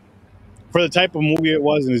for the type of movie it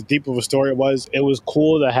was and as deep of a story it was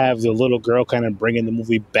cool to have the little girl kind of bringing the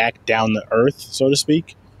movie back down to earth, so to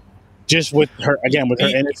speak. Just with her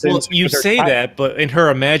innocence. Well, you say that, but in her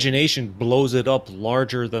imagination blows it up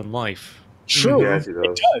larger than life. True, yeah, she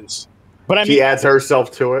it does. But I mean, she adds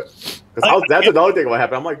herself to it. That's another thing that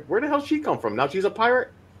happened. I'm like, where the hell she come from? Now she's a pirate.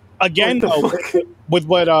 Again, though, with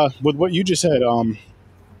what you just said,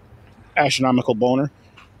 astronomical boner.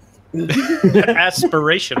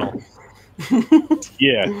 Aspirational.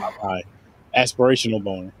 Yeah, aspirational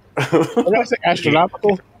boner. Did I say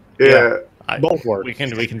astronomical? Yeah. Both work. We can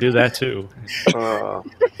do that too. Oh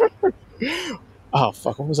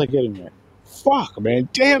fuck! What was I getting at? Fuck, man!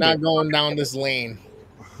 Damn Not going down this lane.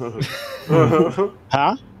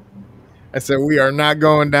 Huh? I said we are not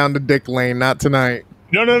going down the dick lane. Not tonight.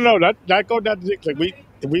 No, not going down the dick lane.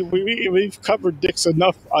 We've covered dicks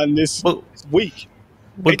enough on this week.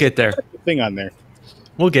 We'll get there. Thing on there.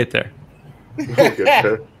 We'll get there. We'll get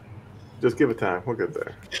there. Just give it time. We'll get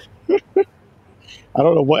there. I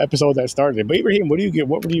don't know what episode that started, but Ibrahim, what do you get?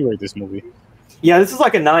 What would you rate this movie? Yeah, this is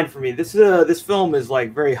like a 9 for me. This film is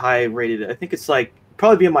like very high rated. I think it's like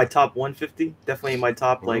probably be in my top 150, definitely in my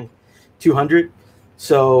top like 200.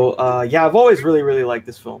 So yeah, I've always really liked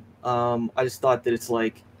this film. I just thought that it's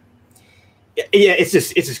like, yeah, it's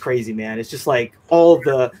just crazy, man. It's just like all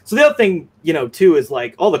the. So the other thing, too, is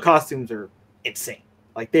like all the costumes are insane.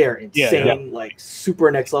 Like they are insane, like super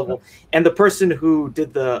next level. And the person who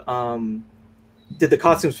did the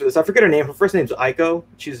costumes for this, I forget her name. Her first name's Aiko.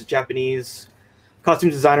 She's a Japanese costume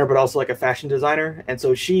designer, but also like a fashion designer. And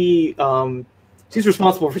so she's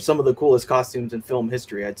responsible for some of the coolest costumes in film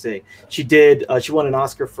history, I'd say. She won an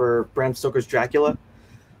Oscar for Bram Stoker's Dracula.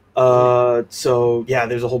 So yeah,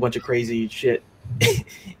 there's a whole bunch of crazy shit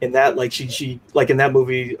in that. Like she like in that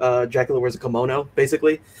movie, Dracula wears a kimono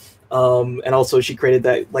basically. And also she created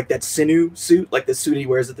that sinew suit, like the suit he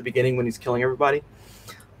wears at the beginning when he's killing everybody.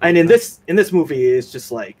 And in this movie, it's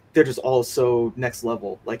just like they're just all so next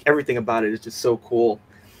level. Like everything about it is just so cool.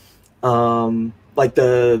 Like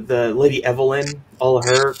the Lady Evelyn, all of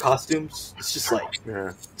her costumes, it's just like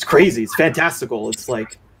it's crazy. It's fantastical. It's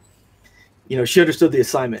like she understood the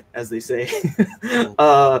assignment, as they say.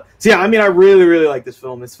 So yeah, I mean, I really like this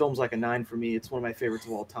film. This film's like a 9 for me. It's one of my favorites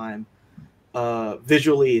of all time.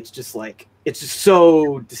 Visually, it's just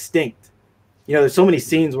so distinct. There's so many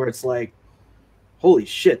scenes where it's like, holy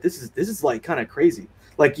shit, this is like kind of crazy.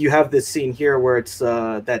 Like you have this scene here where it's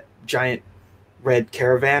that giant red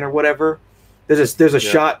caravan or whatever. There's a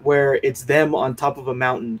shot where it's them on top of a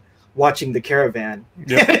mountain watching the caravan.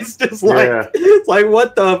 Yep. It's just like it's like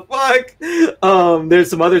what the fuck. There's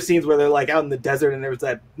some other scenes where they're like out in the desert and there's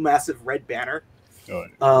that massive red banner.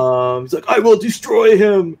 It's like I will destroy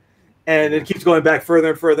him, and it keeps going back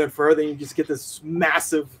further and further and further. And you just get this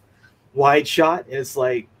massive wide shot, and it's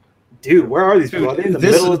like, dude, where are these people? Are they in the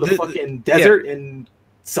middle of the fucking desert in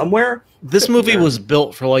somewhere? This movie was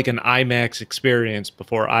built for like an IMAX experience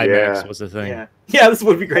before IMAX was a thing. Yeah, this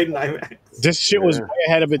would be great in IMAX. This shit was way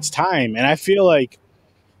ahead of its time, and I feel like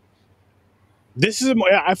this is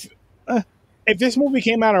if this movie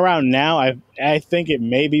came out around now, I think it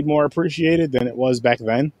may be more appreciated than it was back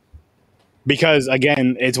then. Because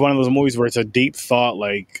again, it's one of those movies where it's a deep thought,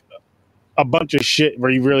 like a bunch of shit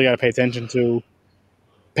where you really got to pay attention to.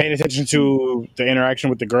 Paying attention to the interaction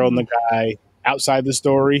with the girl and the guy outside the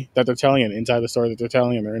story that they're telling and inside the story that they're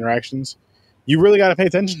telling and their interactions. You really got to pay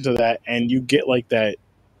attention to that, and you get like that,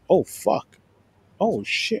 oh, fuck. Oh,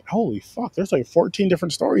 shit. Holy fuck. There's like 14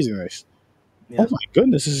 different stories in this. Yeah. Oh, my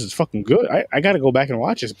goodness. This is fucking good. I got to go back and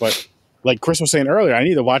watch this, but like Chris was saying earlier, I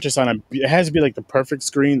need to watch this it has to be like the perfect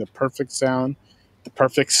screen, the perfect sound, the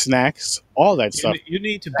perfect snacks, all that stuff. You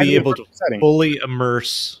need to be able to fully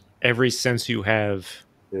immerse every sense you have.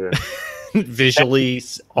 Yeah. Visually,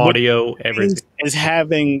 audio, everything. Is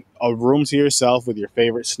having a room to yourself with your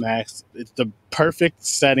favorite snacks. It's the perfect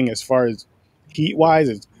setting as far as heat wise.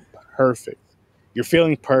 It's perfect. You're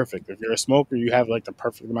feeling perfect. If you're a smoker, you have like the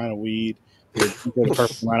perfect amount of weed, you're the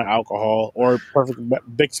perfect amount of alcohol, or perfect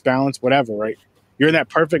mixed balance, whatever. Right? You're in that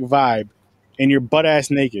perfect vibe, and you're butt ass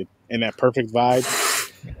naked in that perfect vibe,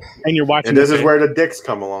 and you're watching. And this is where the dicks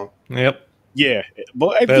come along. Yep. Yeah,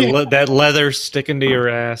 but that leather sticking to your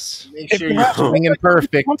ass. Make sure you're swinging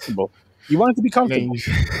perfect. Comfortable. You want it to be comfortable.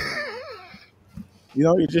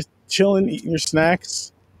 You're just chilling, eating your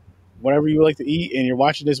snacks, whatever you like to eat, and you're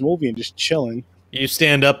watching this movie and just chilling. You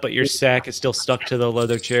stand up, but your sack is still stuck to the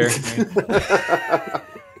leather chair.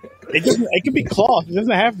 It can be cloth. It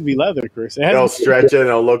doesn't have to be leather, Chris. It'll stretch it. And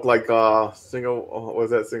it'll look like single. Was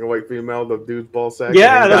that single white female? The dude's ball sack.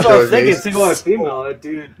 Yeah, that's what I was thinking. Single white female. That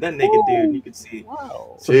dude, that naked dude. You could see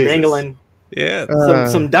some dangling. Yeah,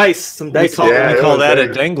 some dice. Some dice. We call that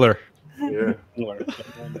a dangler. Yeah.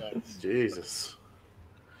 Jesus.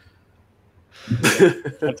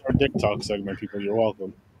 That's our dick talk segment, people. You're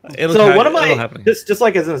welcome. One of my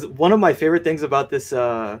one of my favorite things about this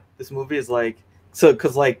this movie is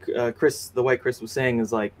because Chris, the white Chris was saying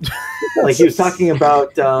is like he was talking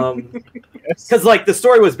about because the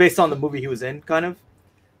story was based on the movie he was in, kind of,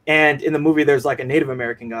 and in the movie there's like a Native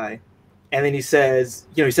American guy, and then he says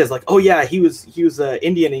like, oh yeah, he was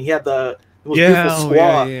Indian and he had the most beautiful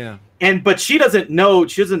squaw, but she doesn't know,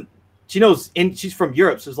 she knows she's from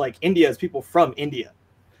Europe, so it's like India is people from India.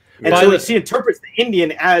 And so she interprets the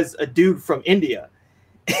Indian as a dude from India,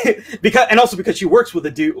 because she works with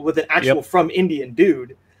an actual from Indian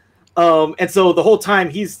dude, and so the whole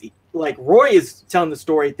time he's like, Roy is telling the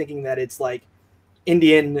story thinking that it's like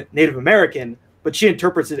Indian Native American, but she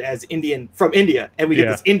interprets it as Indian from India, and we get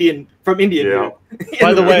this Indian from India. Dude.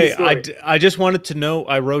 By the way, I just wanted to know.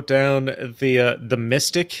 I wrote down the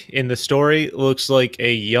mystic in the story looks like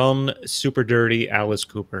a young, super dirty Alice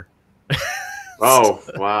Cooper. Oh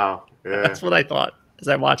wow! Yeah, that's what I thought as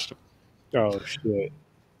I watched him. Oh shit!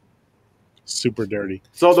 Super dirty.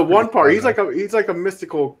 So the one part, he's like a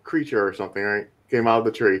mystical creature or something, right? Came out of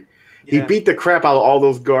the tree. Yeah. He beat the crap out of all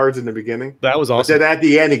those guards in the beginning. That was awesome. But then at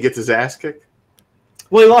the end, he gets his ass kicked.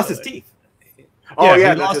 Well, he lost his teeth. Oh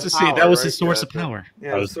yeah, he lost his teeth. That was his source of power.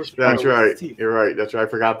 Yeah, that's right. You're right. That's right. I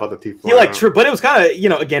forgot about the teeth. He but it was kind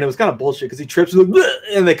of again, it was kind of bullshit because he trips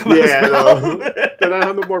and they come out. Yeah, then I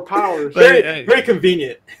have no more powers. Very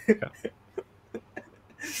convenient. Yeah.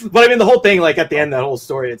 But I mean, the whole thing, like at the end, that whole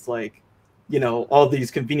story, it's like, all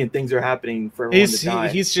these convenient things are happening for everyone to die.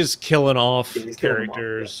 He's just killing off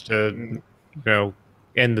characters to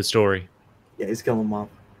end the story. Yeah, he's killing them off.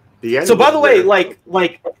 So by the way, like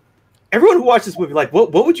everyone who watched this movie, like,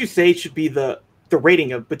 what would you say should be the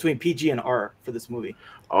rating of between PG and R for this movie?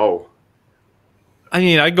 Oh, I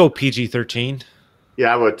mean, I'd go PG-13.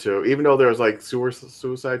 Yeah, I would too. Even though there's like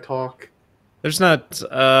suicide talk, there's not.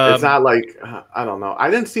 It's not like I don't know.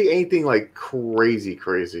 I didn't see anything like crazy.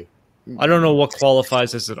 I don't know what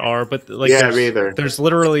qualifies as an R, but like, me either. There's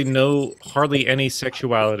literally hardly any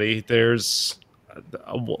sexuality. There's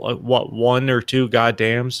what, one or two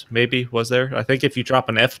goddams maybe was there? I think if you drop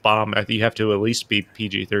an F-bomb, you have to at least be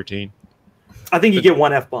PG-13. I think you get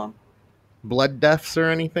one F-bomb. Blood deaths or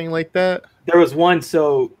anything like that? There was one.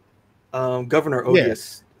 So Governor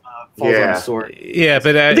Odious falls on a sword. Yeah,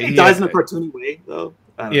 but I think he dies in a cartoony way though.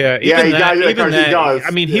 Yeah, he does.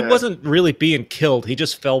 I mean, he wasn't really being killed. He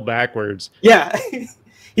just fell backwards. Yeah.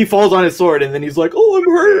 He falls on his sword and then he's like, "Oh, I'm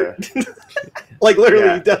hurt." Yeah. Like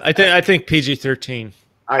literally. He does. I think PG-13.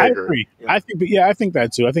 I agree. Yeah. I think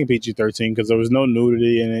that too. I think PG-13 because there was no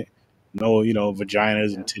nudity in it, no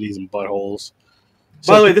vaginas and titties and buttholes.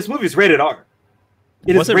 By the way, this movie is rated R.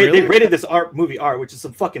 They rated this movie R, which is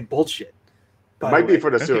some fucking bullshit. It might be for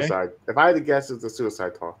the suicide. If I had to guess, it's the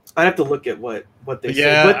suicide talk. I'd have to look at what they say.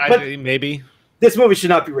 Yeah, maybe. This movie should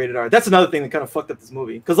not be rated R. That's another thing that kind of fucked up this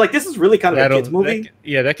movie. Because this is really kind of a kid's movie.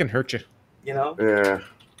 That can hurt you. Yeah.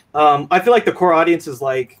 I feel like the core audience is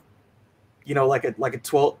like a 10 to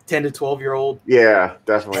 12-year-old. Yeah,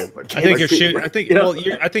 definitely. I think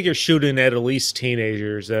you're shooting at least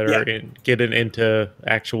teenagers that are getting into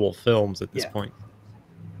actual films at this point.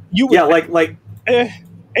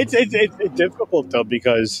 It's difficult though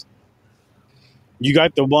because you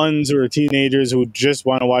got the ones who are teenagers who just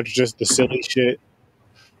want to watch just the silly shit,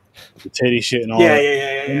 the titty shit, and all. Yeah.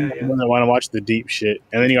 They want to watch the deep shit,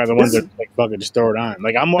 and then you got the ones that like fucking just throw it on.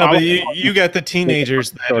 Like you got the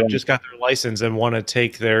teenagers that have just got their license and want to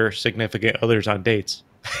take their significant others on dates.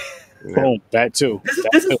 Boom, that too.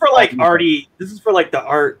 This is for like arty. This is for like the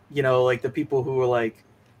art. Like the people who are like,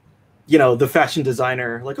 the fashion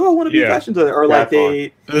designer. Like, oh, I want to be a fashion designer, or like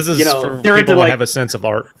they. This is for people into that have a sense of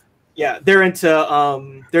art. Yeah, they're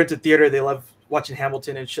into theater. They love watching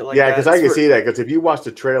Hamilton and shit like that. Yeah, because I can see that. Because if you watch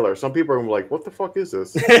the trailer, some people are like, "What the fuck is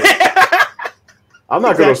this?" I'm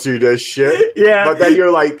not gonna see this shit. Yeah, but then you're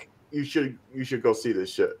like, you should go see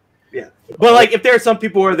this shit. Yeah, but like, if there are some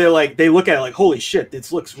people where they're like, they look at it like, "Holy shit,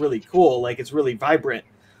 this looks really cool. Like, it's really vibrant.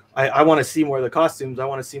 I want to see more of the costumes. I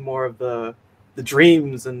want to see more of the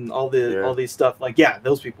dreams and all these stuff." Like,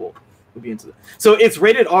 those people would be into it. So it's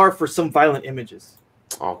rated R for some violent images.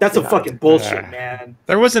 Oh, that's some fucking bullshit, man.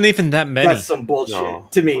 There wasn't even that many. That's some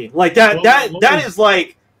bullshit to me. Like that is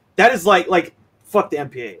like fuck the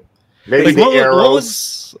MPA. Maybe Like, the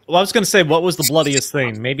arrows. I was going to say, what was the bloodiest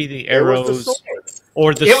thing? Maybe the It was arrows the sword.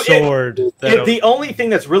 or the sword. The only thing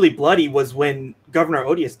that's really bloody was when Governor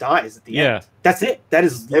Odious dies at the end. That's it. That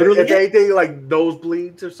is literally if anything, like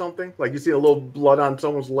nosebleeds or something, like you see a little blood on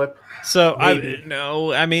someone's lip. So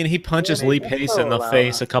I mean, he punches Lee Pace in the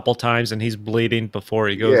face a couple times, and he's bleeding before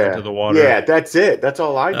he goes into the water. Yeah, that's it. That's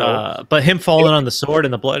all I know. But him falling on the sword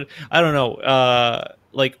and the blood, I don't know.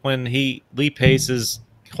 Like when Lee Pace is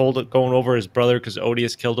going over his brother because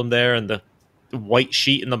Odious killed him there, and the white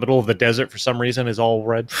sheet in the middle of the desert for some reason is all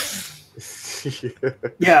red.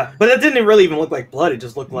 Yeah, but it didn't really even look like blood. It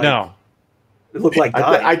just looked like it looked like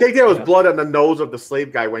dye. I think there was blood on the nose of the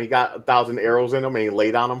slave guy when he got 1,000 arrows in him and he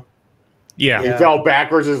laid on him. Yeah, he fell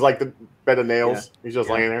backwards. Is like the bed of nails. He's just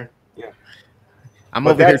laying there. Yeah, I'm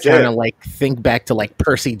over here trying to like think back to like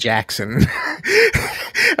Percy Jackson.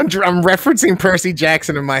 I'm referencing Percy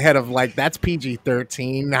Jackson in my head of like that's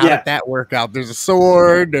PG-13. How did that work out? There's a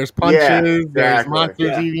sword. There's punches. There's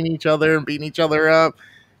monsters eating each other and beating each other up.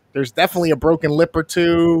 There's definitely a broken lip or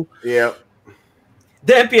two. Yeah.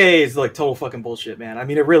 The MPAA is like total fucking bullshit, man. I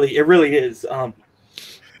mean, it really is.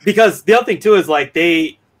 Because the other thing too is like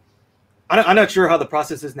I'm not sure how the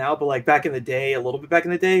process is now, but like back in the day, a little bit back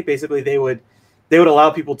in the day, basically they would allow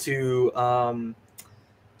people to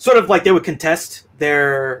sort of like they would contest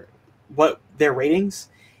their ratings,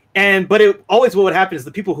 but what would happen is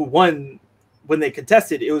the people who won when they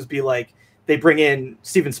contested, it would be like they bring in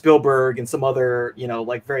Steven Spielberg and some other,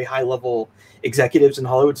 like very high level executives in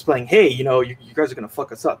Hollywood saying, hey, you guys are going to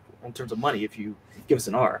fuck us up in terms of money if you give us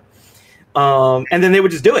an R. And then they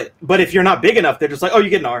would just do it. But if you're not big enough, they're just like, oh, you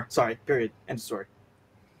get an R. Sorry, period. End of story.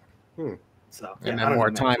 So, and then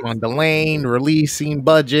more time on delaying, releasing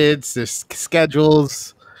budgets, there's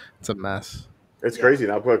schedules. It's a mess. It's crazy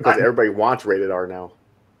now because everybody wants rated R now.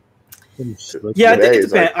 Yeah, I think it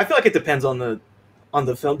depends. I feel like it depends on the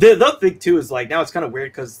film. The other thing too is like now it's kind of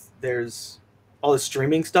weird because there's all this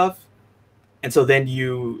streaming stuff, and so then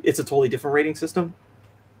it's a totally different rating system.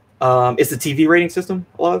 It's a TV rating system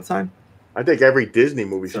a lot of the time. I think every Disney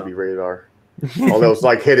movie should be rated R. All those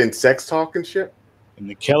like hidden sex talk and shit. And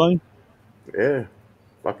the killing. Yeah.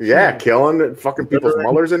 Killing fucking people's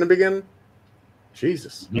mothers in the beginning.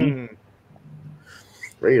 Jesus.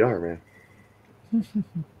 Rated R, man.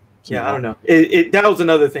 Yeah, I don't know. That was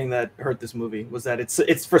another thing that hurt this movie was that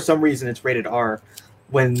it's for some reason it's rated R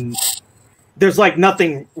when there's like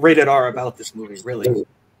nothing rated R about this movie, really.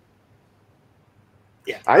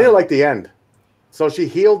 Yeah. I didn't like the end. So she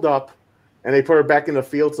healed up and they put her back in the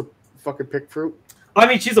fields to fucking pick fruit. I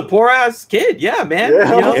mean, she's a poor ass kid. Yeah, man.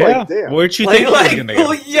 Yeah, like, damn. Where'd she think she was gonna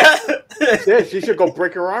go? Yeah. Yeah, she should go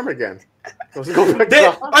break her arm again.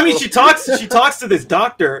 I mean, she talks to this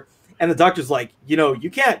doctor, and the doctor's like, you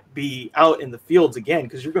can't be out in the fields again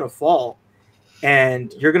because you're gonna fall,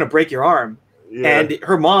 and you're gonna break your arm. Yeah. And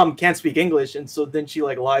her mom can't speak English, and so then she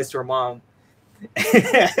like lies to her mom,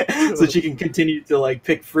 so she can continue to like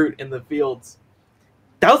pick fruit in the fields.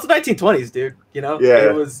 That was the 1920s, dude.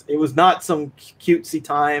 Yeah. It was not some cutesy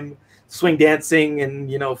time, swing dancing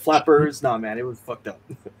and flappers. Nah, man, it was fucked up.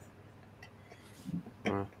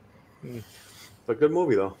 It's a good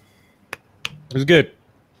movie though. It was good.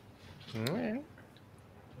 All right.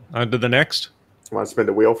 On to the next. Want to spin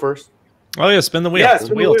the wheel first? Oh yeah, spin the wheel. Yeah,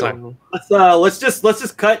 it's wheel time. Let's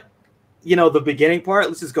just cut. The beginning part.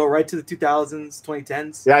 Let's just go right to the 2000s,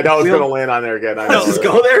 2010s. Yeah, I know I was going to land on there again. Let's just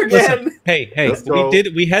go there again. Listen,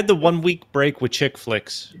 hey, we had the 1 week break with chick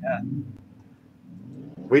flicks. Yeah.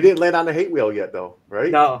 We didn't land on the hate wheel yet, though,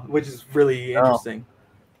 right? No, which is really interesting.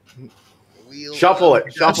 Shuffle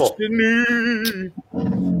it. Shuffle.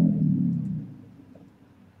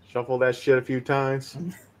 Shuffle that shit a few times.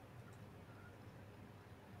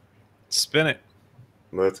 Spin it.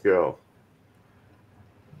 Let's go.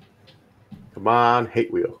 Come on,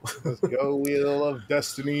 hate wheel. Let's go, Wheel of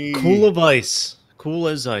Destiny. Cool of ice. Cool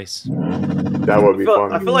as ice. That would be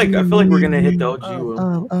fun. I feel like we're gonna hit the OG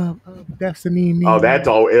wheel. Destiny. Oh, that's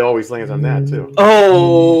all. It always lands on that too.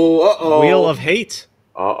 Oh, Wheel of hate.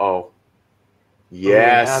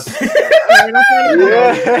 Yes.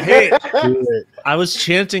 Yeah. Hey, I was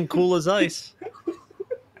chanting cool as ice.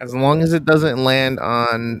 As long as it doesn't land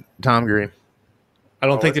on Tom Green. I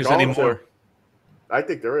don't think there's any more. I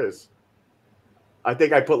think there is. I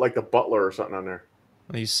think I put like the Butler or something on there.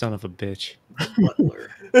 Oh, you son of a bitch.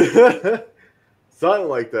 Butler. Something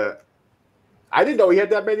like that. I didn't know he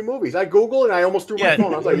had that many movies. I Googled and I almost threw my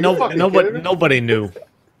phone. I was like, nobody knew.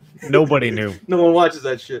 Nobody knew. No one watches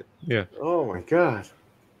that shit. Yeah. Oh my god.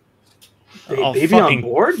 Baby on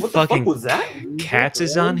board? What the fuck was that? Cats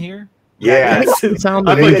is on here? Yeah. Sound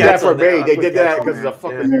They did that for on there. me. They did that because it's a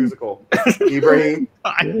fucking musical. Ibrahim.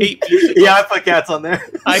 I hate music. Yeah, I put cats on there.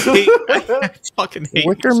 I fucking hate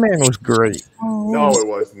Wicker Man was great. No, it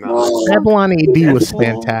was not. Babylon AD was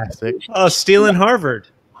fantastic. Oh, stealing Harvard.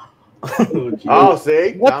 Oh,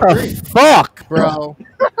 see? What the fuck, bro?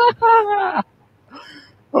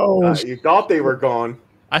 You thought they were gone.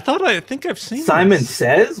 I think I've seen Simon this.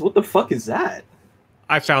 Says? What the fuck is that?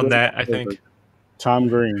 I found that, I think. Tom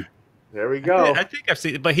Green. There we go. I think I've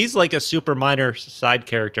seen it, but he's like a super minor side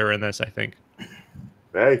character in this, I think.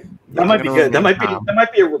 Hey, That might be good. That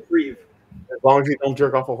might be a reprieve. as long as you don't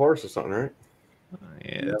jerk off a horse or something, right?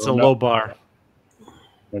 Yeah, it's a low bar.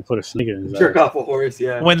 They put a snake in his Jerk eye. off a horse,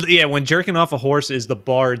 yeah. When jerking off a horse is the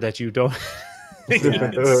bar that you don't.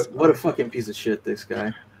 What a fucking piece of shit, this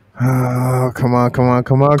guy. Oh, come on.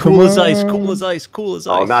 Cool as ice, cool as ice, cool as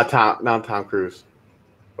ice. Oh, not Tom Cruise.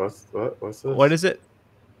 What's this? What is it?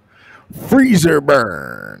 Freezer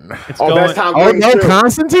burn. It's That's Tom Oh, Cruise no, too.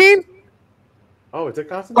 Constantine? Oh, is it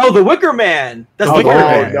Constantine? Oh, the Wicker Man. That's Oh, Wicker Wicker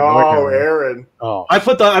Man. Man. no, Wicker Man. Aaron. Oh, I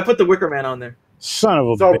put the Wicker Man on there. son of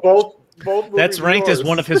a So bitch. both That's movies ranked as yours.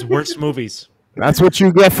 one of his worst movies. That's what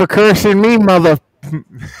you get for cursing me, mother.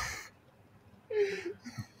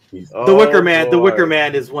 The Wicker Man. The boy. Wicker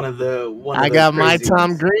Man is one of the. I got my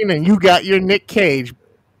Tom Green, and you got your Nick Cage.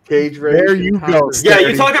 Cage Rage. There and you Tom go. Cruise. Yeah,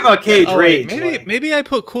 you're talking about Cage wait, Rage. maybe I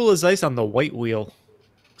put Cool as Ice on the white wheel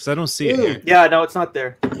because I don't see it here. Yeah, no, it's not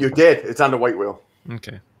there. You did. It's on the white wheel.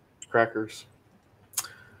 Okay. Crackers.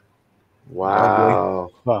 Wow.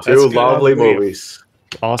 Oh, Two good. lovely movies.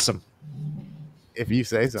 Awesome. If you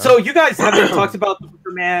say so. So you guys haven't talked about the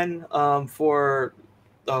Wicker Man for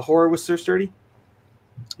horror with Sir Sturdy?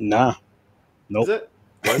 nah. Nope. Is it?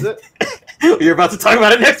 Was it? You're about to talk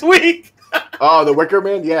about it next week. Oh, the Wicker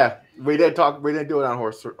Man. Yeah, we didn't do it on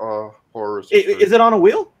horror. Is it on a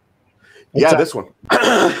wheel? Yeah, this one.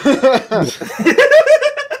 I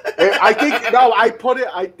think no. I put it.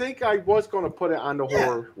 I think I was going to put it on the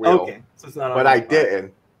horror wheel. Okay, so it's not on. But I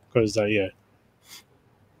didn't. Because, yeah.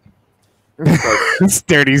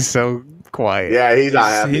 Sturdy's so quiet. Yeah, he's not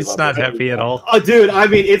happy. He's about not that. happy at all. Oh, dude, I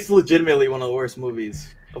mean, it's legitimately one of the worst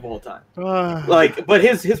movies of all time. Like, but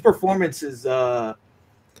his performance is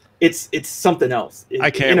it's something else. I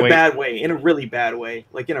can't in a wait. bad way, in a really bad way,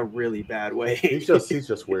 like in a really bad way. He's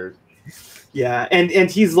just weird. Yeah, and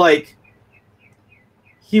he's like,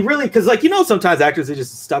 he really, because like, you know, sometimes actors, they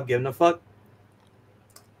just stop giving a fuck.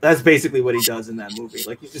 That's basically what he does in that movie.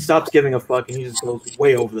 Like, he just stops giving a fuck and he just goes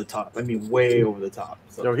way over the top. I mean, way over the top.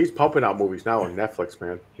 So. No, he's pumping out movies now on Netflix,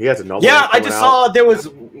 man. He has another. Yeah, one I just saw there was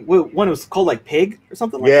one. It was called like Pig or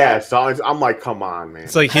something like Yeah, that. so I'm like, come on, man.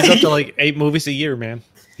 It's like he's up to like 8 movies a year, man.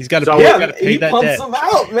 He's got to So- pay, Yeah, got to pay he that pumps debt. them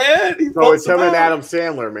out, man. He So pumps it's him them and out. Adam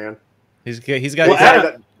Sandler, man. He's got Well,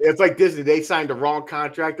 Adam- It's like Disney. They signed the wrong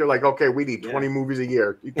contract. They're like, okay, we need 20 movies a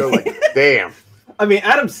year. They're like, damn. I mean,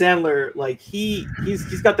 Adam Sandler, like he's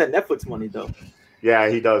got that Netflix money though. Yeah,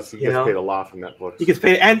 he does. He You gets know? paid a lot from Netflix. He gets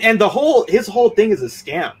paid, and his whole thing is a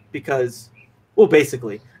scam because, well,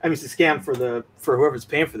 basically, I mean, it's a scam for whoever's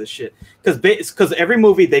paying for this shit. Because every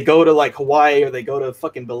movie they go to like Hawaii or they go to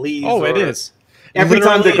fucking Belize. Oh, it or is. Every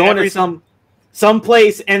time they're Literally going to some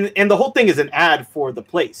place, and the whole thing is an ad for the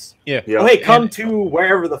place. Yeah. Yeah. Oh, hey, come And to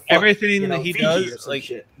wherever the fuck, everything you know, that he Fiji or does, some like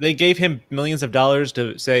shit. they gave him millions of dollars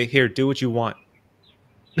to say, "Here, do what you want.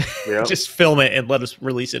 Yeah. Just film it and let us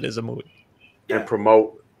release it as a movie." And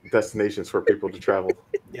promote destinations for people to travel.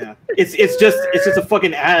 Yeah, it's just a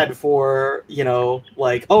fucking ad for, you know,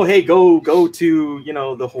 like, oh hey, go to, you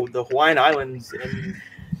know, the Hawaiian Islands, and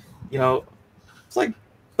you know, it's like,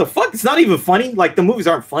 the fuck, it's not even funny. Like, the movies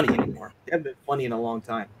aren't funny anymore. They haven't been funny in a long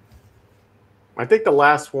time. I think the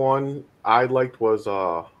last one I liked was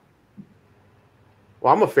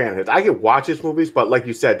well, I'm a fan of his. I can watch his movies, but like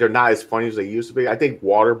you said, they're not as funny as they used to be. I think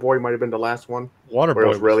Waterboy might have been the last one where it Waterboy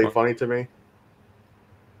was really fun. funny to me.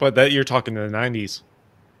 But that you're talking to the 90s.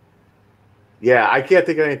 Yeah, I can't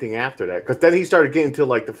think of anything after that because then he started getting to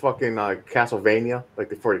like the fucking Castlevania,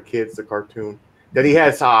 like for the kids, the cartoon. Then he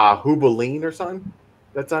has Hubbaline or something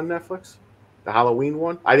that's on Netflix, the Halloween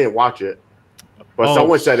one. I didn't watch it, but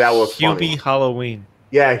someone said that was funny. Hubie Halloween.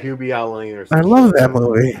 Yeah, Hubie Halloween or I something. love that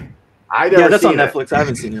movie. I never Yeah, that's on seen it. Netflix. I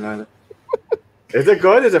haven't seen it either. Is it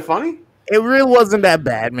good? Is it funny? It really wasn't that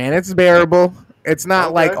bad, man. It's bearable. It's not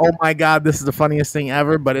Okay. like, oh my god, this is the funniest thing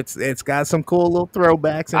ever, but it's got some cool little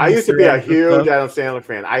throwbacks. I used to be a Easter eggs and huge stuff. Adam Sandler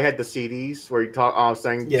fan. I had the CDs where he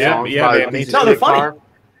sang Yeah, songs yeah, by man, me Beach too. No, they're State funny. Car.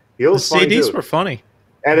 He The was funny CDs too. were funny.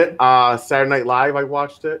 And it, Saturday Night Live, I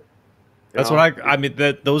watched it. That's what I mean.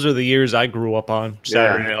 Those are the years I grew up on.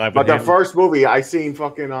 Saturday Night Live. But with the him. first movie I seen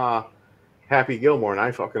fucking Happy Gilmore, and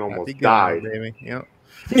I fucking almost died. Baby. Yep.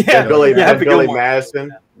 Yeah, Billy Gilmore.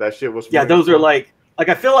 Madison. That shit was funny. Yeah, those are like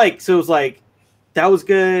I feel like so it was like that was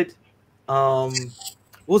good. What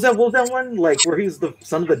was that one like where he was the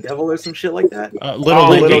son of the devil or some shit like that? Little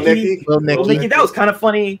Nicky. Little Nicky. That was kind of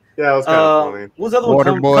funny. Yeah, that was kind of funny. What was the other one?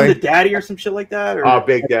 Come to Daddy or some shit like that? Or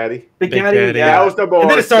Big Daddy. Big Daddy. Yeah, that was the boy.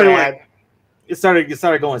 And then it started it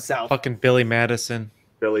started going south. Fucking Billy Madison.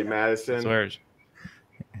 Billy Madison. Swears.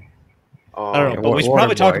 I don't know, yeah, but we should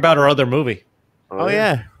probably talk about our other movie. Oh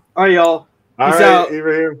yeah. All right, y'all. All right, out.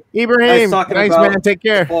 Ibrahim. Nice man. Take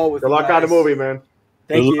care. Good luck on the movie, man.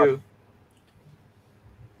 Thank you.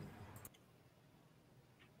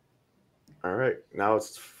 All right, now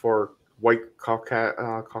it's for White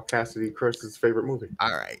Caucasity Chris's favorite movie.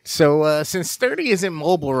 All right, so since Sturdy isn't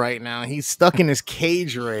mobile right now, he's stuck in his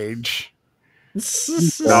cage rage.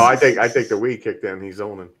 No, I think the weed kicked in. He's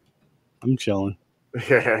zoning. I'm chilling.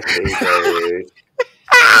 Yeah,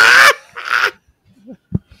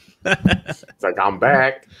 it's like I'm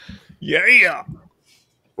back. Yeah.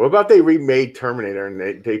 What about they remade Terminator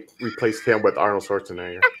and they replaced him with Arnold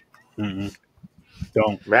Schwarzenegger? Mm-hmm.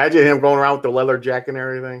 Don't imagine him going around with the leather jacket and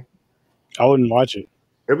everything. I wouldn't watch it.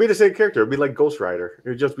 It'd be the same character. It'd be like Ghost Rider.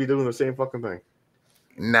 It'd just be doing the same fucking thing.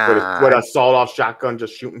 Nah, with a sawed-off shotgun,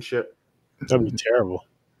 just shooting shit. That'd be terrible.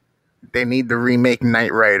 They need to remake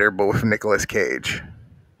Knight Rider, but with Nicolas Cage.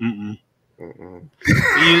 Mm-mm.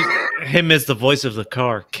 Him as the voice of the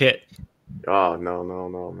car, Kit. Oh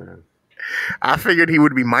no, man! I figured he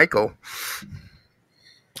would be Michael.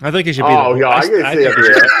 I think he should be. Oh, yeah, I can see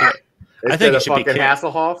it. I think it should be fucking Kit.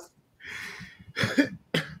 Hasselhoff.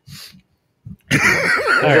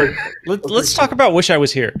 All right. Let's talk about Wish I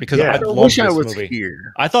Was Here because I love this movie.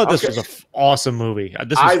 Here. I thought this was an awesome movie.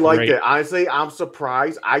 I liked it. Honestly, I'm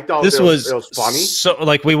surprised. I thought it was funny. So,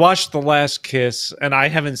 like, we watched The Last Kiss, and I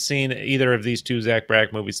haven't seen either of these two Zach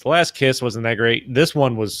Braff movies. The Last Kiss wasn't that great. This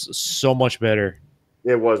one was so much better.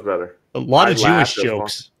 It was better. A lot of Jewish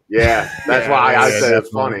jokes. Yeah, that's why I said it's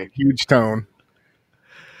funny. Huge tone.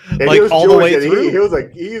 And like all Jewish, the way through. He was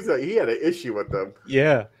like he had an issue with them.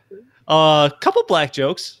 Yeah. A couple black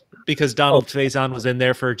jokes because Donald Faison was in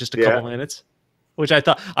there for just a couple minutes, which I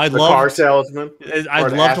thought I loved. Car salesman. I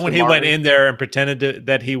loved when he went in there and pretended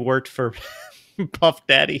that he worked for Puff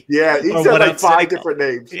Daddy. Yeah, he said like 5 different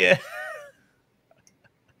names. Yeah.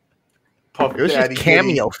 It was just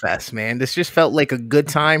cameo fest, man. This just felt like a good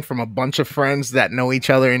time from a bunch of friends that know each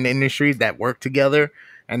other in the industry that work together.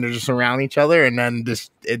 And they're just around each other, and then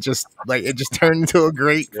it just turned into a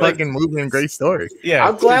great fucking movie and great story. Yeah,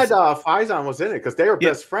 I'm glad Faison was in it because they were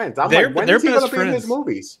best friends. I'm like, when is he going to be in his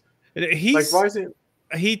movies? He's like, why is it?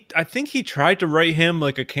 I think he tried to write him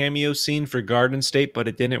like a cameo scene for Garden State, but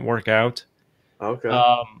it didn't work out. Okay.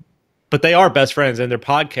 But they are best friends, and their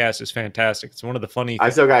podcast is fantastic. It's one of the funny. I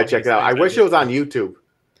still gotta check it out. I wish it was on YouTube.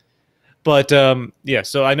 But yeah,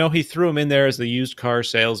 so I know he threw him in there as the used car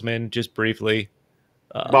salesman just briefly.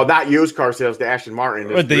 Well, not used car sales, the Aston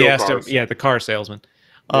Martin. Or the car salesman.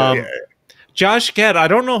 Josh Gad, I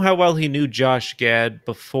don't know how well he knew Josh Gad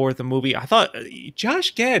before the movie. I thought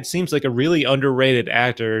Josh Gad seems like a really underrated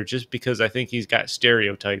actor just because I think he's got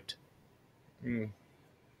stereotyped.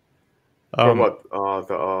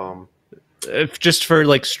 Just for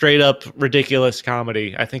like straight up ridiculous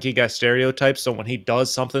comedy. I think he got stereotyped, so when he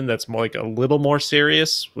does something that's more like a little more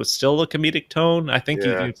serious with still a comedic tone, I think he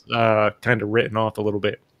gets kind of written off a little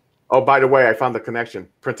bit. Oh, by the way, I found the connection.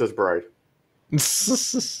 Princess Bride.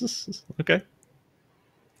 Okay.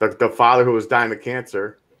 The father who was dying of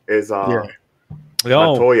cancer is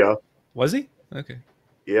Montoya. Was he? Okay.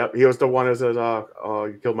 Yep, he was the one who says,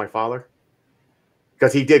 you killed my father.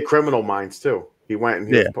 Because he did Criminal Minds too. He went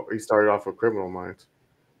and he started off with Criminal Minds.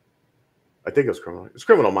 I think it was Criminal. It's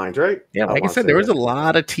Criminal Minds, right? Yeah, like I said, there was a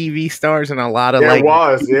lot of TV stars and a lot of I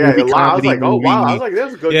was like, oh wow, I was like,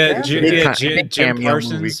 that's a good. Jim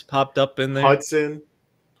Parsons popped up in there. Hudson.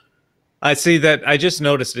 I see that. I just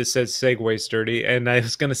noticed it says Segway Sturdy, and I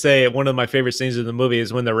was going to say one of my favorite scenes in the movie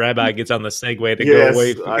is when the rabbi gets on the Segway to go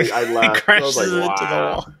away. I laughed. Crashes I was like, into the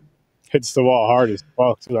wall. Hits the wall hard as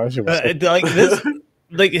fuck. Like this.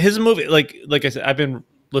 Like his movie, like I said, I've been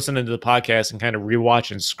listening to the podcast and kind of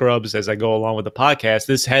rewatching Scrubs as I go along with the podcast.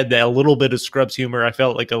 This had that a little bit of Scrubs humor. I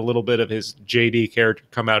felt like a little bit of his JD character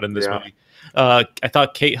come out in this movie. I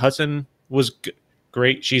thought Kate Hudson was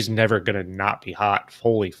great. She's never gonna not be hot.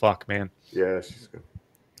 Holy fuck, man! Yeah, she's good.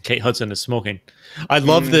 Kate Hudson is smoking. I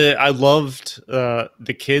loved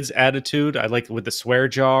the kids' attitude. I like with the swear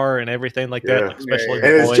jar and everything like that, like, especially. And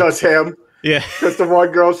it's just him. Yeah, because the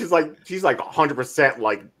one girl, she's like 100%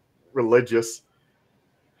 like religious,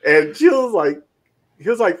 and she was like, he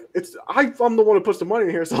was like, I'm the one who puts the money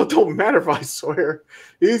in here, so it don't matter if I swear.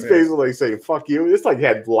 He's basically saying, fuck you. It's like he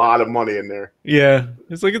had a lot of money in there. Yeah.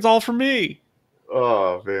 It's like, it's all for me.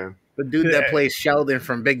 Oh, man. The dude that plays Sheldon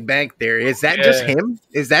from Big Bang Theory. Is that just him?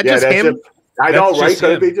 Is that just him? I know, right?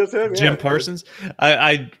 Could it be just him? Jim Parsons.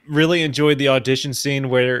 I really enjoyed the audition scene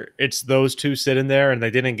where it's those two sitting there and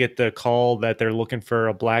they didn't get the call that they're looking for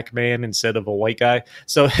a black man instead of a white guy.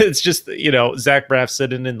 So it's just, Zach Braff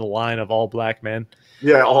sitting in the line of all black men.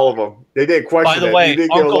 Yeah, all of them. They did question it. By the way, you did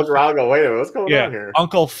look around and go, wait a minute, what's going on here?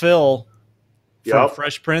 Uncle Phil from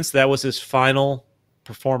Fresh Prince, that was his final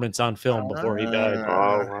performance on film before he died.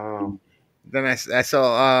 Oh, wow. Then I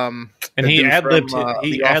saw and he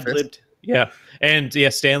ad-libbed. Yeah. And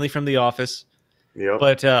Stanley from The Office. Yeah.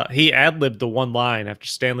 But he ad-libbed the one line after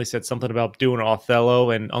Stanley said something about doing Othello,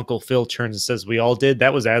 and Uncle Phil turns and says, "We all did."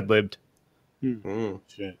 That was ad-libbed.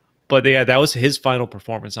 Shit. But yeah, that was his final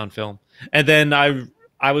performance on film. And then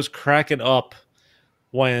I was cracking up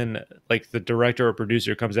when the director or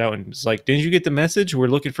producer comes out and is like, "Didn't you get the message? We're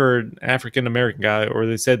looking for an African American guy." Or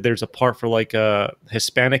they said there's a part for a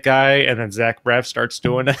Hispanic guy, and then Zach Braff starts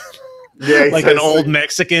doing it. Yeah, an old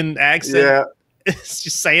Mexican accent. Yeah. It's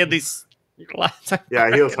just saying these lines.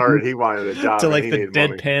 Yeah, he was hard. He wanted a job. To the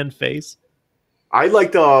deadpan face. I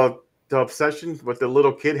like the obsession what the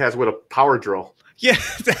little kid has with a power drill. Yeah.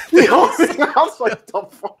 I was like, the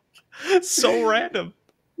fuck? So random.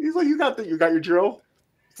 He's like, you got your drill?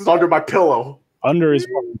 It's under my pillow. Under his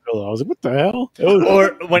fucking pillow. I was like, what the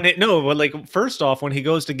hell? First off, when he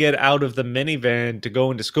goes to get out of the minivan to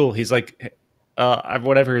go into school, he's like,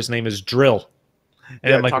 whatever his name is, drill.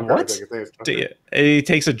 And I'm like, Tucker, what? He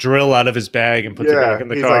takes a drill out of his bag and puts it back in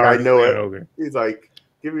the car. He's like, I know it. Okay. He's like,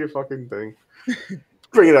 give me your fucking thing.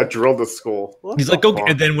 Bringing that drill to school. He's like, go.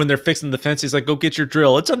 And then when they're fixing the fence, he's like, go get your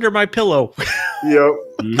drill. It's under my pillow. Yep.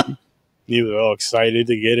 He was all excited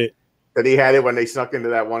to get it. And he had it when they snuck into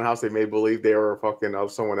that one house. They made believe they were fucking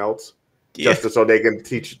of someone else. Just so they can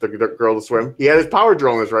teach the girl to swim. He had his power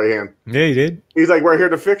drill in his right hand. Yeah, he did. He's like, we're here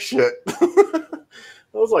to fix shit.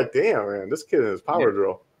 I was like, damn, man, this kid and his power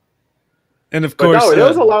drill. And of course, there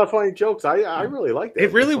was a lot of funny jokes. I really liked it.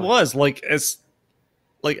 It really was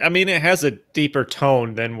it has a deeper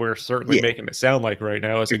tone than we're certainly making it sound like right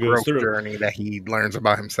now as it goes through. Journey that he learns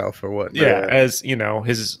about himself or what. Yeah, as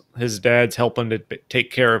his dad's helping to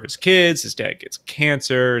take care of his kids. His dad gets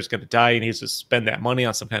cancer, is going to die, and he needs to spend that money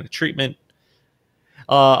on some kind of treatment.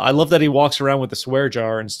 I love that he walks around with a swear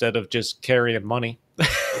jar instead of just carrying money.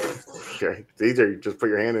 Okay. It's easier. You just put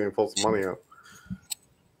your hand in and pull some money out.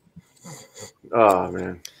 Oh,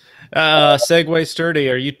 man. Segway Sturdy,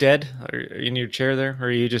 are you dead? Are you in your chair there? Or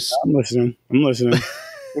are you just... I'm listening.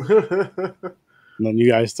 Letting you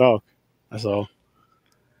guys talk. That's all.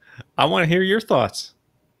 I want to hear your thoughts.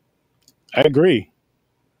 I agree.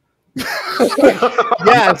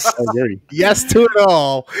 Yes. I agree. Yes to it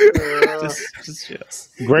all.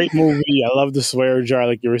 Just. Great movie. I love the swear jar,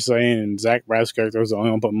 like you were saying. And Zach Braff's character was the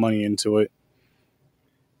only one put money into it.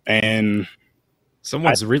 And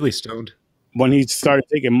someone's really stoned. When he started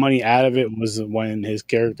taking money out of it was when his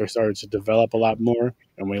character started to develop a lot more.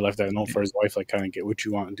 And when he left that note for his wife, kind of get what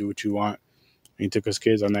you want and do what you want. And he took his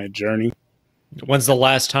kids on that journey. When's the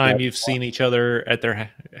last time you've seen each other at their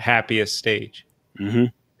happiest stage? Mm-hmm.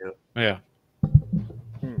 Yeah.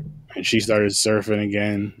 And she started surfing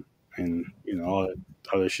again, and all that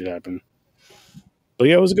other shit happened. But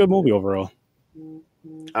yeah, it was a good movie overall.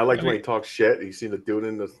 I liked when he talks shit. You see the dude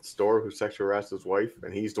in the store who sexually harassed his wife,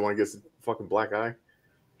 and he's the one who gets the fucking black eye.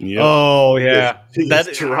 Yep. Oh yeah, he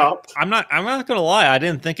gets dropped. I'm not gonna lie. I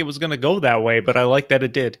didn't think it was gonna go that way, but I like that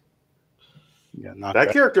it did. Yeah,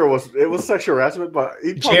 that character was sexual harassment, but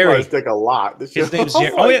he talked about his dick a lot. His name's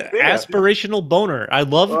Jerry. Oh yeah, aspirational boner. I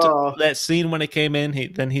loved that scene when it came in.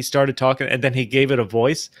 He started talking, and then he gave it a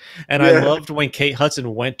voice. And I loved when Kate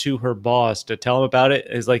Hudson went to her boss to tell him about it.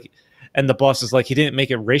 Is like, and the boss is like, he didn't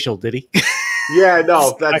make it racial, did he? Yeah,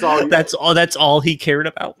 no, that's all. That's all he cared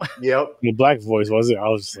about. Yep, the black voice was it? I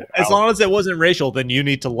was just like, as long as it wasn't racial, then you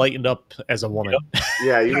need to lighten up as a woman. Yep.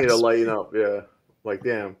 Yeah, you need to lighten up. Yeah, like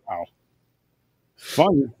damn. Wow.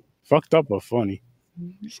 Funny. Fucked up, but funny.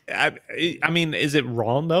 I mean, is it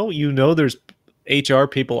wrong though? There's HR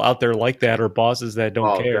people out there like that, or bosses that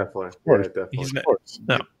don't care. Definitely. Of course. Yeah, definitely. Of course.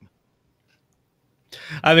 No.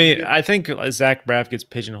 I mean, I think Zach Braff gets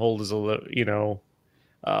pigeonholed as a little,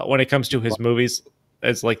 when it comes to his movies,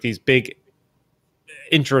 as like these big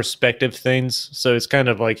introspective things. So it's kind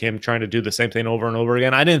of like him trying to do the same thing over and over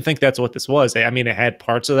again. I didn't think that's what this was. I mean, it had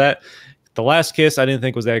parts of that. The Last Kiss, I didn't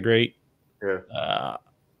think was that great. Yeah.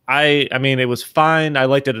 I mean, it was fine. I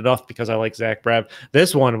liked it enough because I like Zach Braff.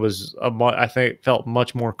 This one was, I think, felt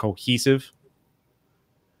much more cohesive.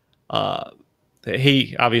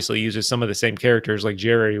 He obviously uses some of the same characters, like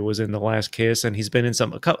Jerry was in The Last Kiss, and he's been in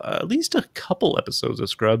at least a couple episodes of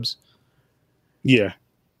Scrubs. Yeah,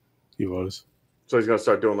 he was. So he's gonna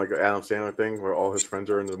start doing like an Adam Sandler thing where all his friends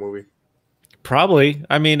are in the movie. Probably.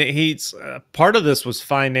 I mean, he's part of this was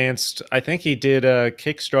financed. I think he did a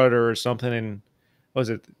Kickstarter or something. And what was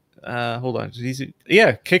it? Hold on.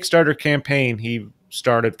 Kickstarter campaign. He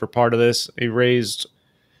started for part of this. He raised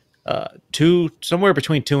somewhere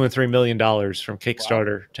between $2 and $3 million from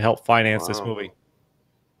Kickstarter to help finance this movie.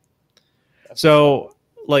 So,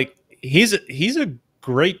 like, he's a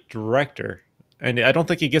great director. And I don't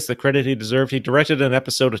think he gets the credit he deserved. He directed an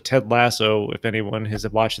episode of Ted Lasso, if anyone has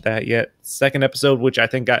watched that yet. Second episode, which I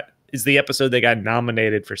think is the episode that got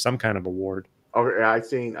nominated for some kind of award. Oh, yeah, I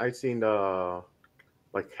seen like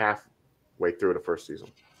halfway through the first season.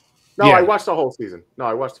 No, yeah. I watched the whole season. No,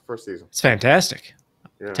 I watched the first season. It's fantastic.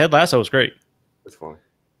 Yeah. Ted Lasso was great. It's funny.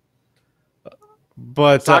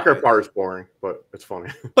 But soccer part is boring, but it's funny.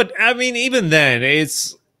 But I mean, even then,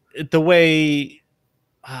 it's the way.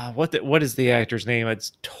 What is the actor's name?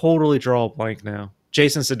 It's totally draw a blank now.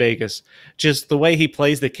 Jason Sudeikis. Just the way he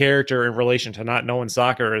plays the character in relation to not knowing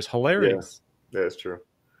soccer is hilarious. Yeah, that's true.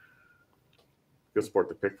 Good sport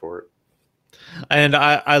to pick for it. And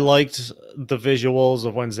I liked the visuals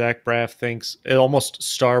of when Zach Braff thinks it almost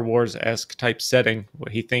Star Wars-esque type setting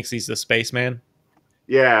where he thinks he's the spaceman.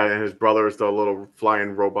 Yeah, and his brother is the little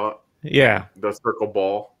flying robot. Yeah. The circle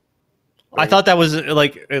ball. I thought that was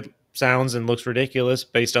like it sounds and looks ridiculous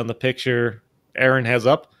based on the picture Aaron has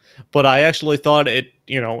up, but I actually thought it,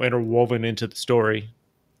 interwoven into the story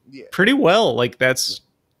pretty well. Like that's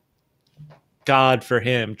God for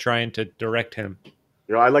him trying to direct him.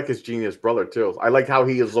 I like his genius brother too. I like how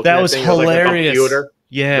he is looking. That was hilarious. Like a computer.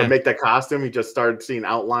 Yeah, to make the costume, he just started seeing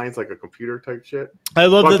outlines like a computer type shit. I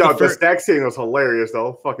love that the sex scene was hilarious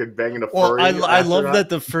though. Fucking banging the furry. I love that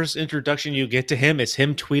the first introduction you get to him is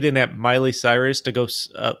him tweeting at Miley Cyrus to go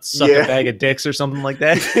suck a bag of dicks or something like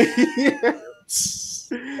that.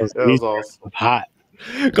 That was awesome. Hot.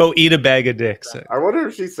 Go eat a bag of dicks. I wonder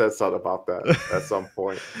if she said something about that at some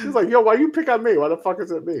point. She's like, yo, why you pick on me? Why the fuck is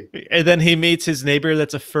it me? And then he meets his neighbor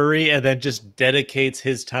that's a furry and then just dedicates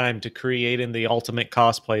his time to creating the ultimate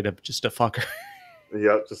cosplay to fuck her.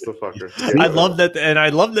 Yep, just to fuck her. Yeah. I love that. And I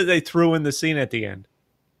love that they threw in the scene at the end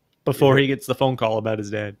before he gets the phone call about his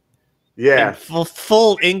dad. Yeah.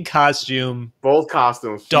 Full in costume. Both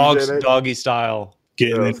costumes. Doggy style.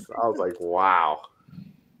 I was like, wow.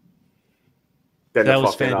 Then that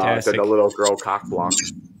was fantastic. Then the little girl cock block.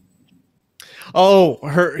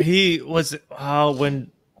 Oh, he was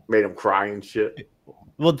when made him cry and shit.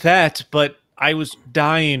 Well, but I was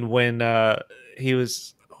dying when he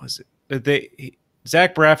was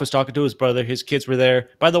Zach Braff was talking to his brother. His kids were there.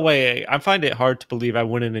 By the way, I find it hard to believe I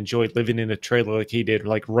wouldn't enjoy living in a trailer like he did,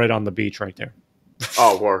 like right on the beach right there.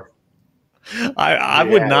 Oh, war. I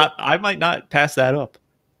would not. I might not pass that up.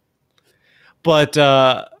 But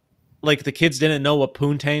like the kids didn't know what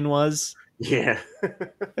poontang was. Yeah.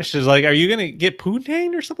 She's like, "Are you gonna get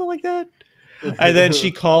poontang or something like that?" And then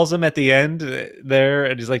she calls him at the end there,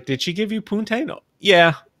 and he's like, "Did she give you poontang?"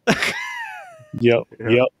 Yeah. Yep.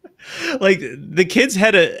 Like the kids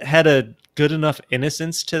had a good enough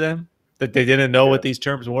innocence to them that they didn't know what these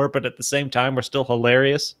terms were, but at the same time were still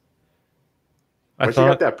hilarious. When she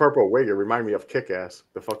got that purple wig, it reminded me of Kick-Ass.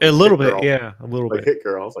 The fucking a little bit, girl. Yeah, a little bit. Hit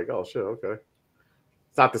Girl. I was like, oh shit, okay.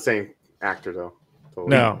 It's not the same actor though. Totally.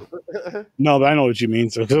 No. No, but I know what you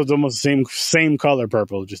mean. So it's almost the same color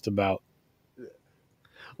purple, just about.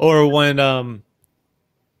 Or when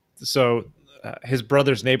his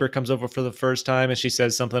brother's neighbor comes over for the first time and she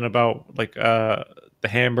says something about like the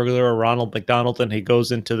Hamburglar or Ronald McDonald, and he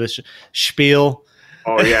goes into this spiel.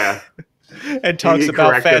 Oh yeah. And talks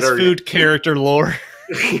about fast food character lore.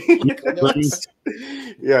 Yeah,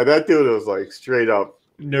 that dude was like straight up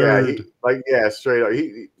nerd. Straight up.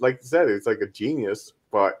 He like you said, it's like a genius,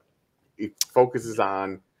 but he focuses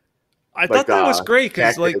on. I thought that was great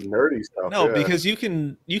because like nerdy stuff. No, because you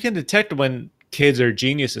can detect when kids are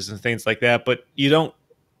geniuses and things like that, but you don't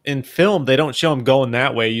in film. They don't show them going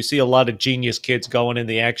that way. You see a lot of genius kids going in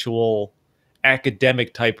the actual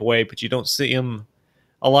academic type way, but you don't see them.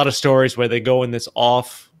 A lot of stories where they go in this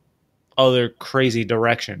other crazy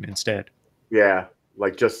direction instead. Yeah,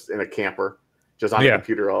 like just in a camper, just on the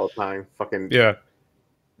computer all the time, fucking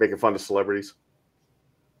making fun of celebrities,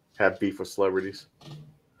 have beef with celebrities.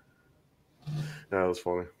 That was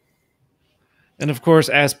funny. And of course,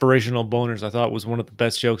 aspirational boners I thought was one of the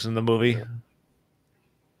best jokes in the movie.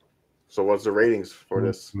 So what's the ratings for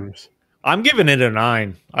this? I'm giving it a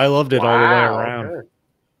 9. I loved it all the way around. Okay.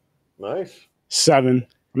 Nice. 7.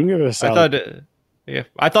 I'm giving it a 7.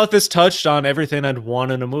 I thought this touched on everything I'd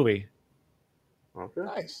want in a movie. Okay.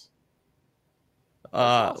 Nice.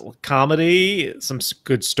 Awesome. Comedy, some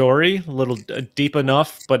good story, a little deep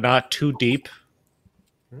enough, but not too deep.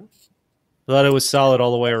 Thought it was solid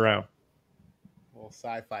all the way around. Well,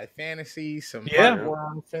 sci-fi fantasy, some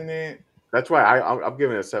heartworms in it. That's why I'm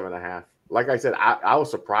giving it a 7.5. Like I said, I was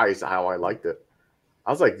surprised how I liked it.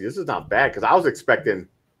 I was like, this is not bad because I was expecting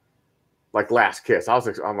like Last Kiss.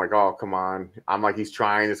 I'm like, oh come on. I'm like, he's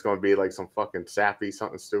trying. It's going to be like some fucking sappy,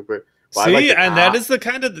 something stupid. But see, and that's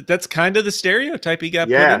kind of the stereotype he got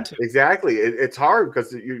put into. Exactly. It's hard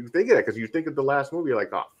because you think of that because you think of the last movie, you're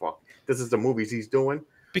like, oh fuck, this is the movies he's doing.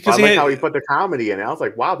 Because I like how he put the comedy in. I was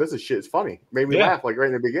like, wow, this is shit. It's funny. Made me laugh like right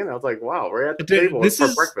in the beginning. I was like, wow, we're at the table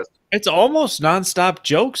for breakfast. It's almost nonstop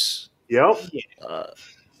jokes. Yep.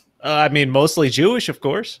 I mean, mostly Jewish, of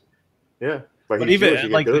course. Yeah, but even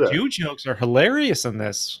Jewish, like the Jew jokes are hilarious in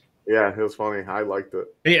this. Yeah, it was funny. I liked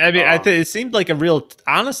it. I mean, I think it seemed like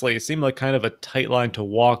honestly, it seemed like kind of a tight line to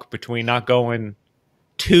walk between not going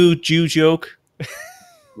too Jew joke.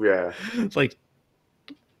 Yeah, it's like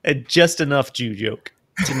just enough Jew joke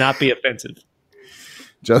to not be offensive.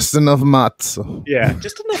 Just enough matzah. Yeah,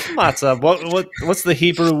 just enough matzah. What's the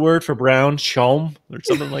Hebrew word for brown? Shom or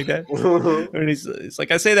something like that. And he's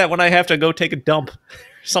like, I say that when I have to go take a dump,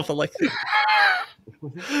 something like that.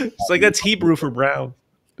 It's like that's Hebrew for brown.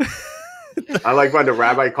 I like when the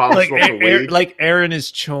rabbi called him smoking weed. Like Aaron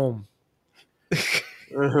is chom.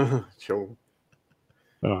 Chom.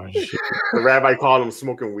 Oh, shit. The rabbi called him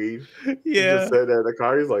smoking weed. Yeah. He just said that in the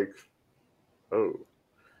car. He's like, oh.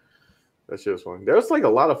 That shit was funny. There was like a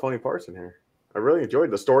lot of funny parts in here. I really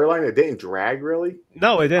enjoyed the storyline. It didn't drag really.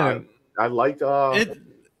 No, it didn't. I liked I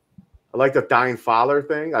like the dying father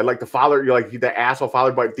thing. I like the father. You're like the asshole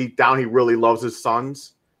father, but deep down he really loves his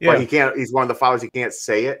sons. Yeah. But he can't. He's one of the fathers. He can't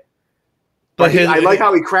say it. But I like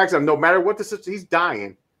how he cracks him. No matter what the situation, he's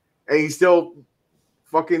dying, and he's still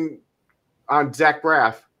fucking on Zach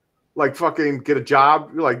Braff. Like fucking get a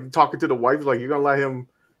job. Like talking to the wife. Like you're gonna let him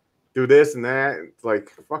do this and that. It's like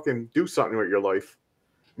fucking do something with your life.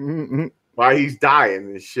 Mm-hmm. Why he's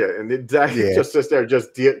dying and shit, and it just sits there,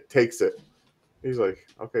 just takes it. He's like,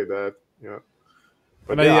 okay, Dad, yeah.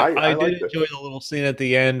 But I did enjoy the little scene at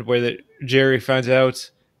the end where Jerry finds out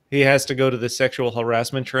he has to go to the sexual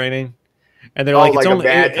harassment training, and they're like, it's only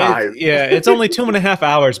bad time. It's only 2.5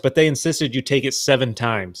 hours, but they insisted you take it 7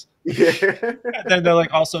 times. Yeah. And then they're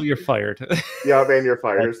like, also, you're fired. Yeah, man, you're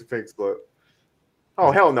fired. Here's the pink slip. Oh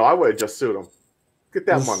hell no! I would have just sued him. Get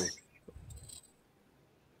that money.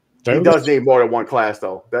 He does need more than one class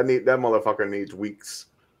though. That motherfucker needs weeks.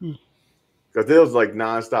 Because there was like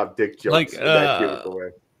nonstop dick jokes.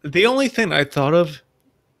 Like the only thing I thought of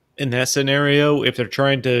in that scenario, if they're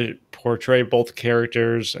trying to portray both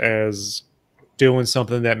characters as doing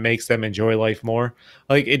something that makes them enjoy life more,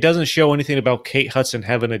 like it doesn't show anything about Kate Hudson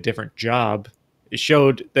having a different job. It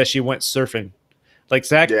showed that she went surfing. Like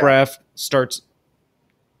Zach Braff starts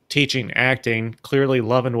teaching acting, clearly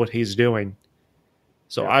loving what he's doing.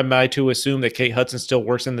 So am I to assume that Kate Hudson still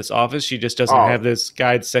works in this office? She just doesn't have this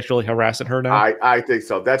guy sexually harassing her now? I think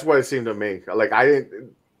so. That's what it seemed to me. Like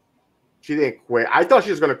she didn't quit. I thought she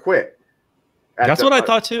was going to quit. That's what I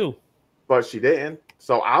thought too. But she didn't.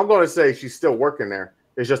 So I'm going to say she's still working there.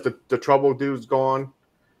 It's just the trouble dude's gone.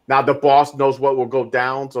 Now the boss knows what will go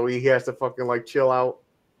down, so he has to fucking like chill out.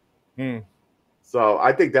 So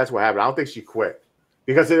I think that's what happened. I don't think she quit.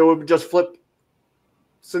 Because it would just flip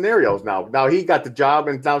scenarios now. Now he got the job,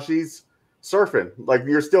 and now she's surfing. Like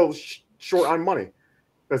you're still short on money.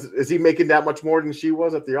 Is he making that much more than she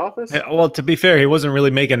was at the office? Well, to be fair, he wasn't really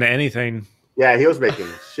making anything. Yeah, he was making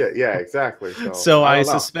shit. Yeah, exactly. So I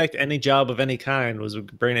suspect any job of any kind was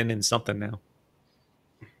bringing in something now.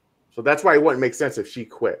 So that's why it wouldn't make sense if she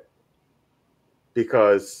quit.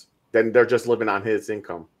 Because then they're just living on his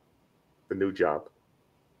income, the new job.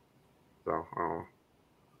 So,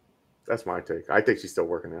 that's my take. I think she's still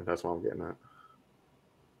working there. That's what I'm getting at.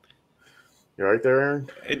 You right there, Aaron?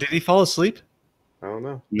 Did he fall asleep? I don't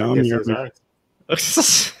know. No, I'm here.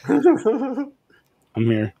 I'm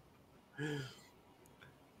here.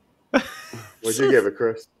 What'd you give it,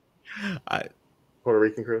 Chris? Puerto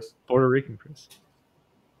Rican Chris? Puerto Rican Chris.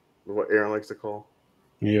 What Aaron likes to call.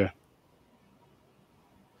 Yeah.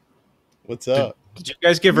 What's up? Did you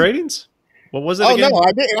guys give ratings? What was it again? No,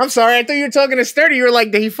 I didn't. I'm sorry. I thought you were talking to Sturdy. You were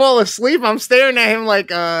like, did he fall asleep? I'm staring at him like,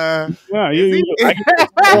 Yeah,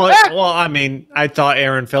 well, I mean, I thought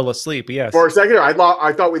Aaron fell asleep, yes. For a second, I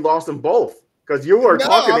thought we lost them both. Because you were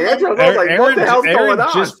talking to Andrew. I was like, what the hell's going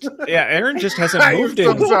on? Aaron just hasn't moved in.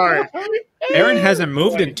 I'm sorry. Aaron hasn't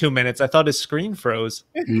moved in 2 minutes. I thought his screen froze.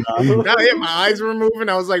 No, yeah, my eyes were moving.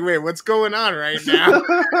 I was like, wait, what's going on right now?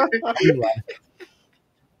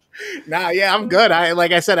 Nah, yeah, I'm good.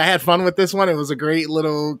 Like I said, I had fun with this one. It was a great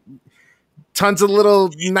little, tons of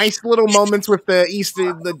little nice little moments with the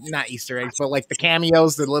not Easter eggs, but like the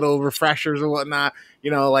cameos, the little refreshers and whatnot.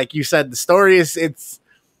 You know, like you said, the story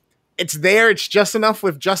it's there. It's just enough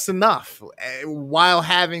with just enough while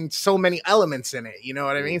having so many elements in it. You know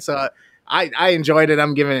what I mean? So I enjoyed it.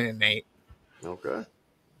 I'm giving it an 8. Okay.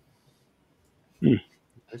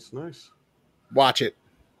 That's nice. Watch it.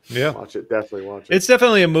 Yeah. Watch it. Definitely watch it. It's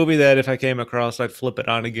definitely a movie that if I came across, I'd flip it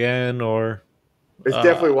on again or. It's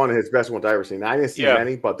definitely one of his best ones I've ever seen. I didn't see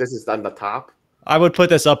many, but this is on the top. I would put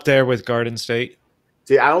this up there with Garden State.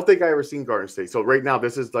 See, I don't think I ever seen Garden State. So right now,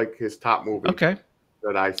 this is like his top movie. Okay.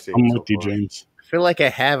 That I've seen. I'm with you, James. I feel like I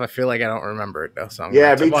have. I feel like I don't remember it though. So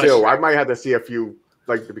yeah, me too. I might have to see a few,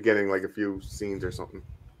 like the beginning, like a few scenes or something.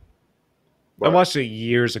 But I watched it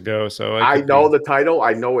years ago, so I know the title.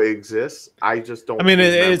 I know it exists. I just don't. I mean,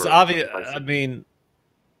 it's obvious. I mean,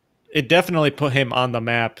 it definitely put him on the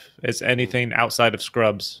map as anything outside of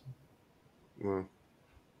Scrubs.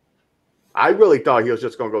 I really thought he was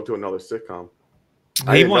just going to go to another sitcom.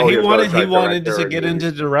 He wanted to get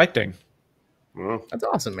into directing. That's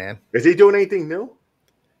awesome, man. Is he doing anything new?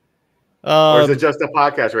 Or is it just a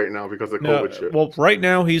podcast right now because of COVID shit? Well, right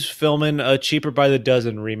now he's filming a Cheaper by the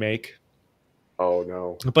Dozen remake. Oh,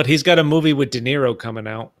 no. But he's got a movie with De Niro coming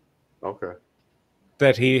out. Okay.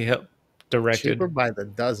 That he directed. Cheaper by the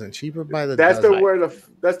dozen. That's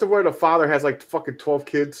the where the father has like fucking 12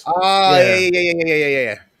 kids. Oh,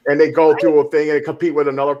 yeah. And they go through a thing and they compete with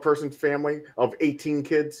another person's family of 18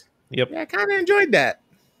 kids. Yep. Yeah, I kind of enjoyed that.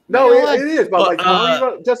 No, it is. But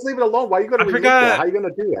just leave it alone. Why are you going to remake that? How are you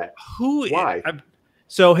going to do that? Why?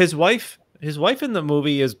 So his wife in the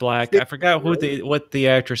movie is black. I forgot what the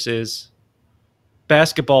actress is.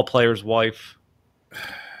 Basketball player's wife.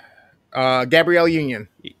 Gabrielle Union.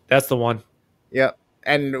 That's the one. Yep.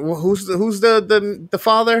 And who's the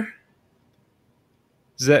father?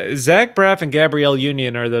 Zach Braff and Gabrielle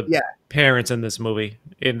Union are the parents in this movie.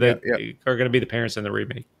 Are going to be the parents in the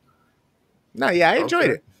remake. No, I enjoyed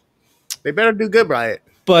it. They better do good by it.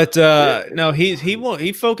 But no,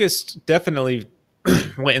 he focused definitely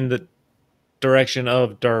went in the direction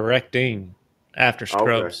of directing after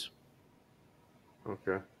Scrubs.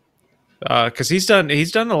 Okay. Because he's done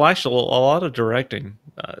a lot of directing,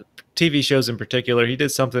 TV shows in particular. He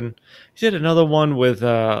did another one with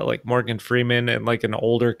like Morgan Freeman and like an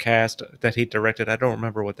older cast that he directed. I don't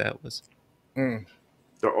remember what that was.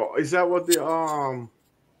 Is that what the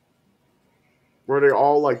were they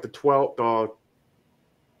all like the 12? No,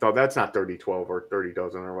 that's not 30-12 or 30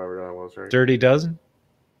 Dozen or whatever that was, right? 30 Dozen.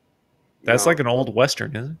 That's like an old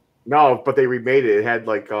Western, isn't it? No, but they remade it. It had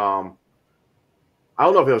like I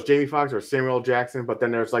don't know if it was Jamie Foxx or Samuel L. Jackson, but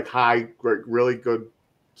then there's like really good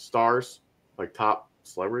stars, like top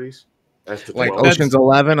celebrities. That's the like 12. Ocean's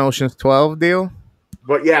 11, Ocean's 12 deal.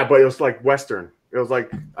 But it was like Western. It was like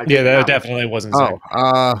that definitely wasn't.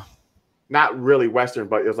 Not really Western,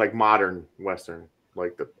 but it was like modern Western,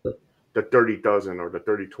 like the 30 Dozen or the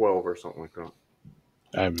 30-12 or something like that.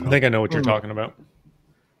 I think I know what you're talking about.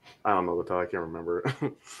 I don't know the title. I can't remember it.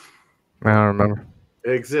 I don't remember.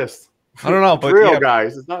 It exists. I don't know, but it's real,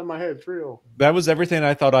 guys. It's not in my head. It's real. That was everything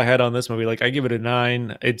I thought I had on this movie. Like, I give it a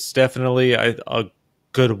 9. It's definitely a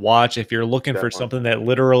good watch if you're looking for something that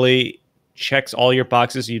literally checks all your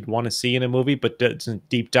boxes you'd want to see in a movie, but doesn't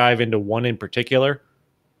deep dive into one in particular.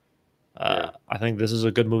 I think this is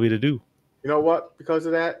a good movie to do. You know what? Because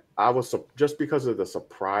of that, I was just because of the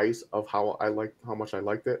surprise of how much I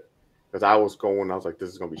liked it. Because I was like, this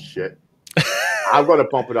is gonna be shit. I'm going to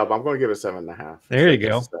bump it up. I'm going to give it 7.5. There you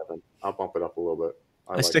go. 7. I'll bump it up a little bit.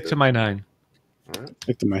 I stick to my 9. All right.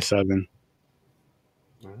 Stick to my 7.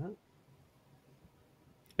 All right.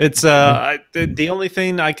 It's the only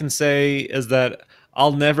thing I can say is that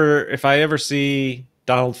I'll never, if I ever see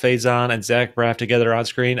Donald Faison and Zach Braff together on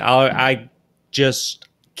screen, I just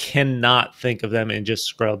cannot think of them in just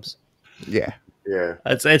Scrubs. Yeah. Yeah.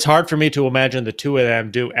 It's hard for me to imagine the two of them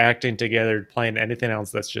do acting together, playing anything else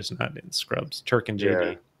that's just not in Scrubs. Turk and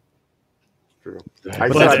JD. Yeah. True. I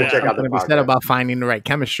tried to check out the podcast. Said about finding the right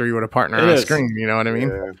chemistry with a partner on screen. You know what I mean?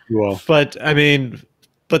 Yeah. Well, but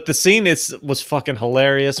the scene was fucking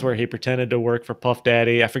hilarious where he pretended to work for Puff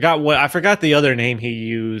Daddy. I forgot the other name he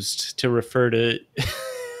used to refer to.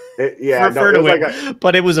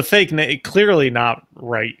 But it was a fake name, clearly not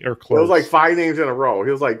right or close. It was like 5 names in a row.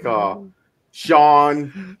 He was like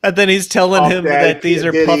Sean. And then he's telling him that these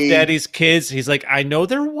are Diddy. Puff Daddy's kids. He's like, I know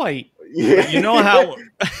they're white. Yeah. You know how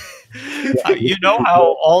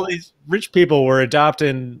all these rich people were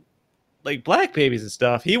adopting like black babies and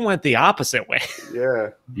stuff. He went the opposite way. Yeah.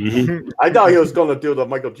 I thought he was going to do the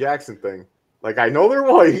Michael Jackson thing. Like, I know they're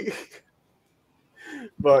white,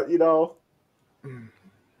 but you know,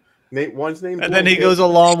 one's name. And then he goes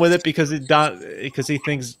along with it because he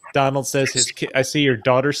thinks Donald says his kid, I see your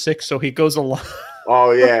daughter's sick, so he goes along.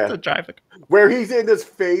 Oh yeah, where he's in this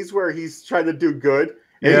phase where he's trying to do good,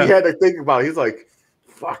 and he had to think about it. He's like,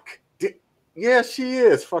 "Fuck, yeah, she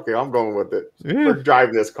is. Fuck it, I'm going with it. Yeah. We're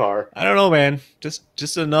driving this car." I don't know, man.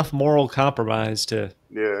 Just enough moral compromise to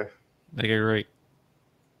make it right.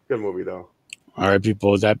 Good movie though. All right,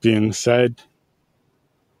 people. That being said,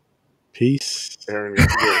 peace.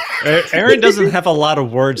 Aaron doesn't have a lot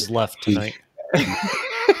of words left tonight.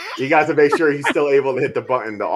 You got to make sure he's still able to hit the button.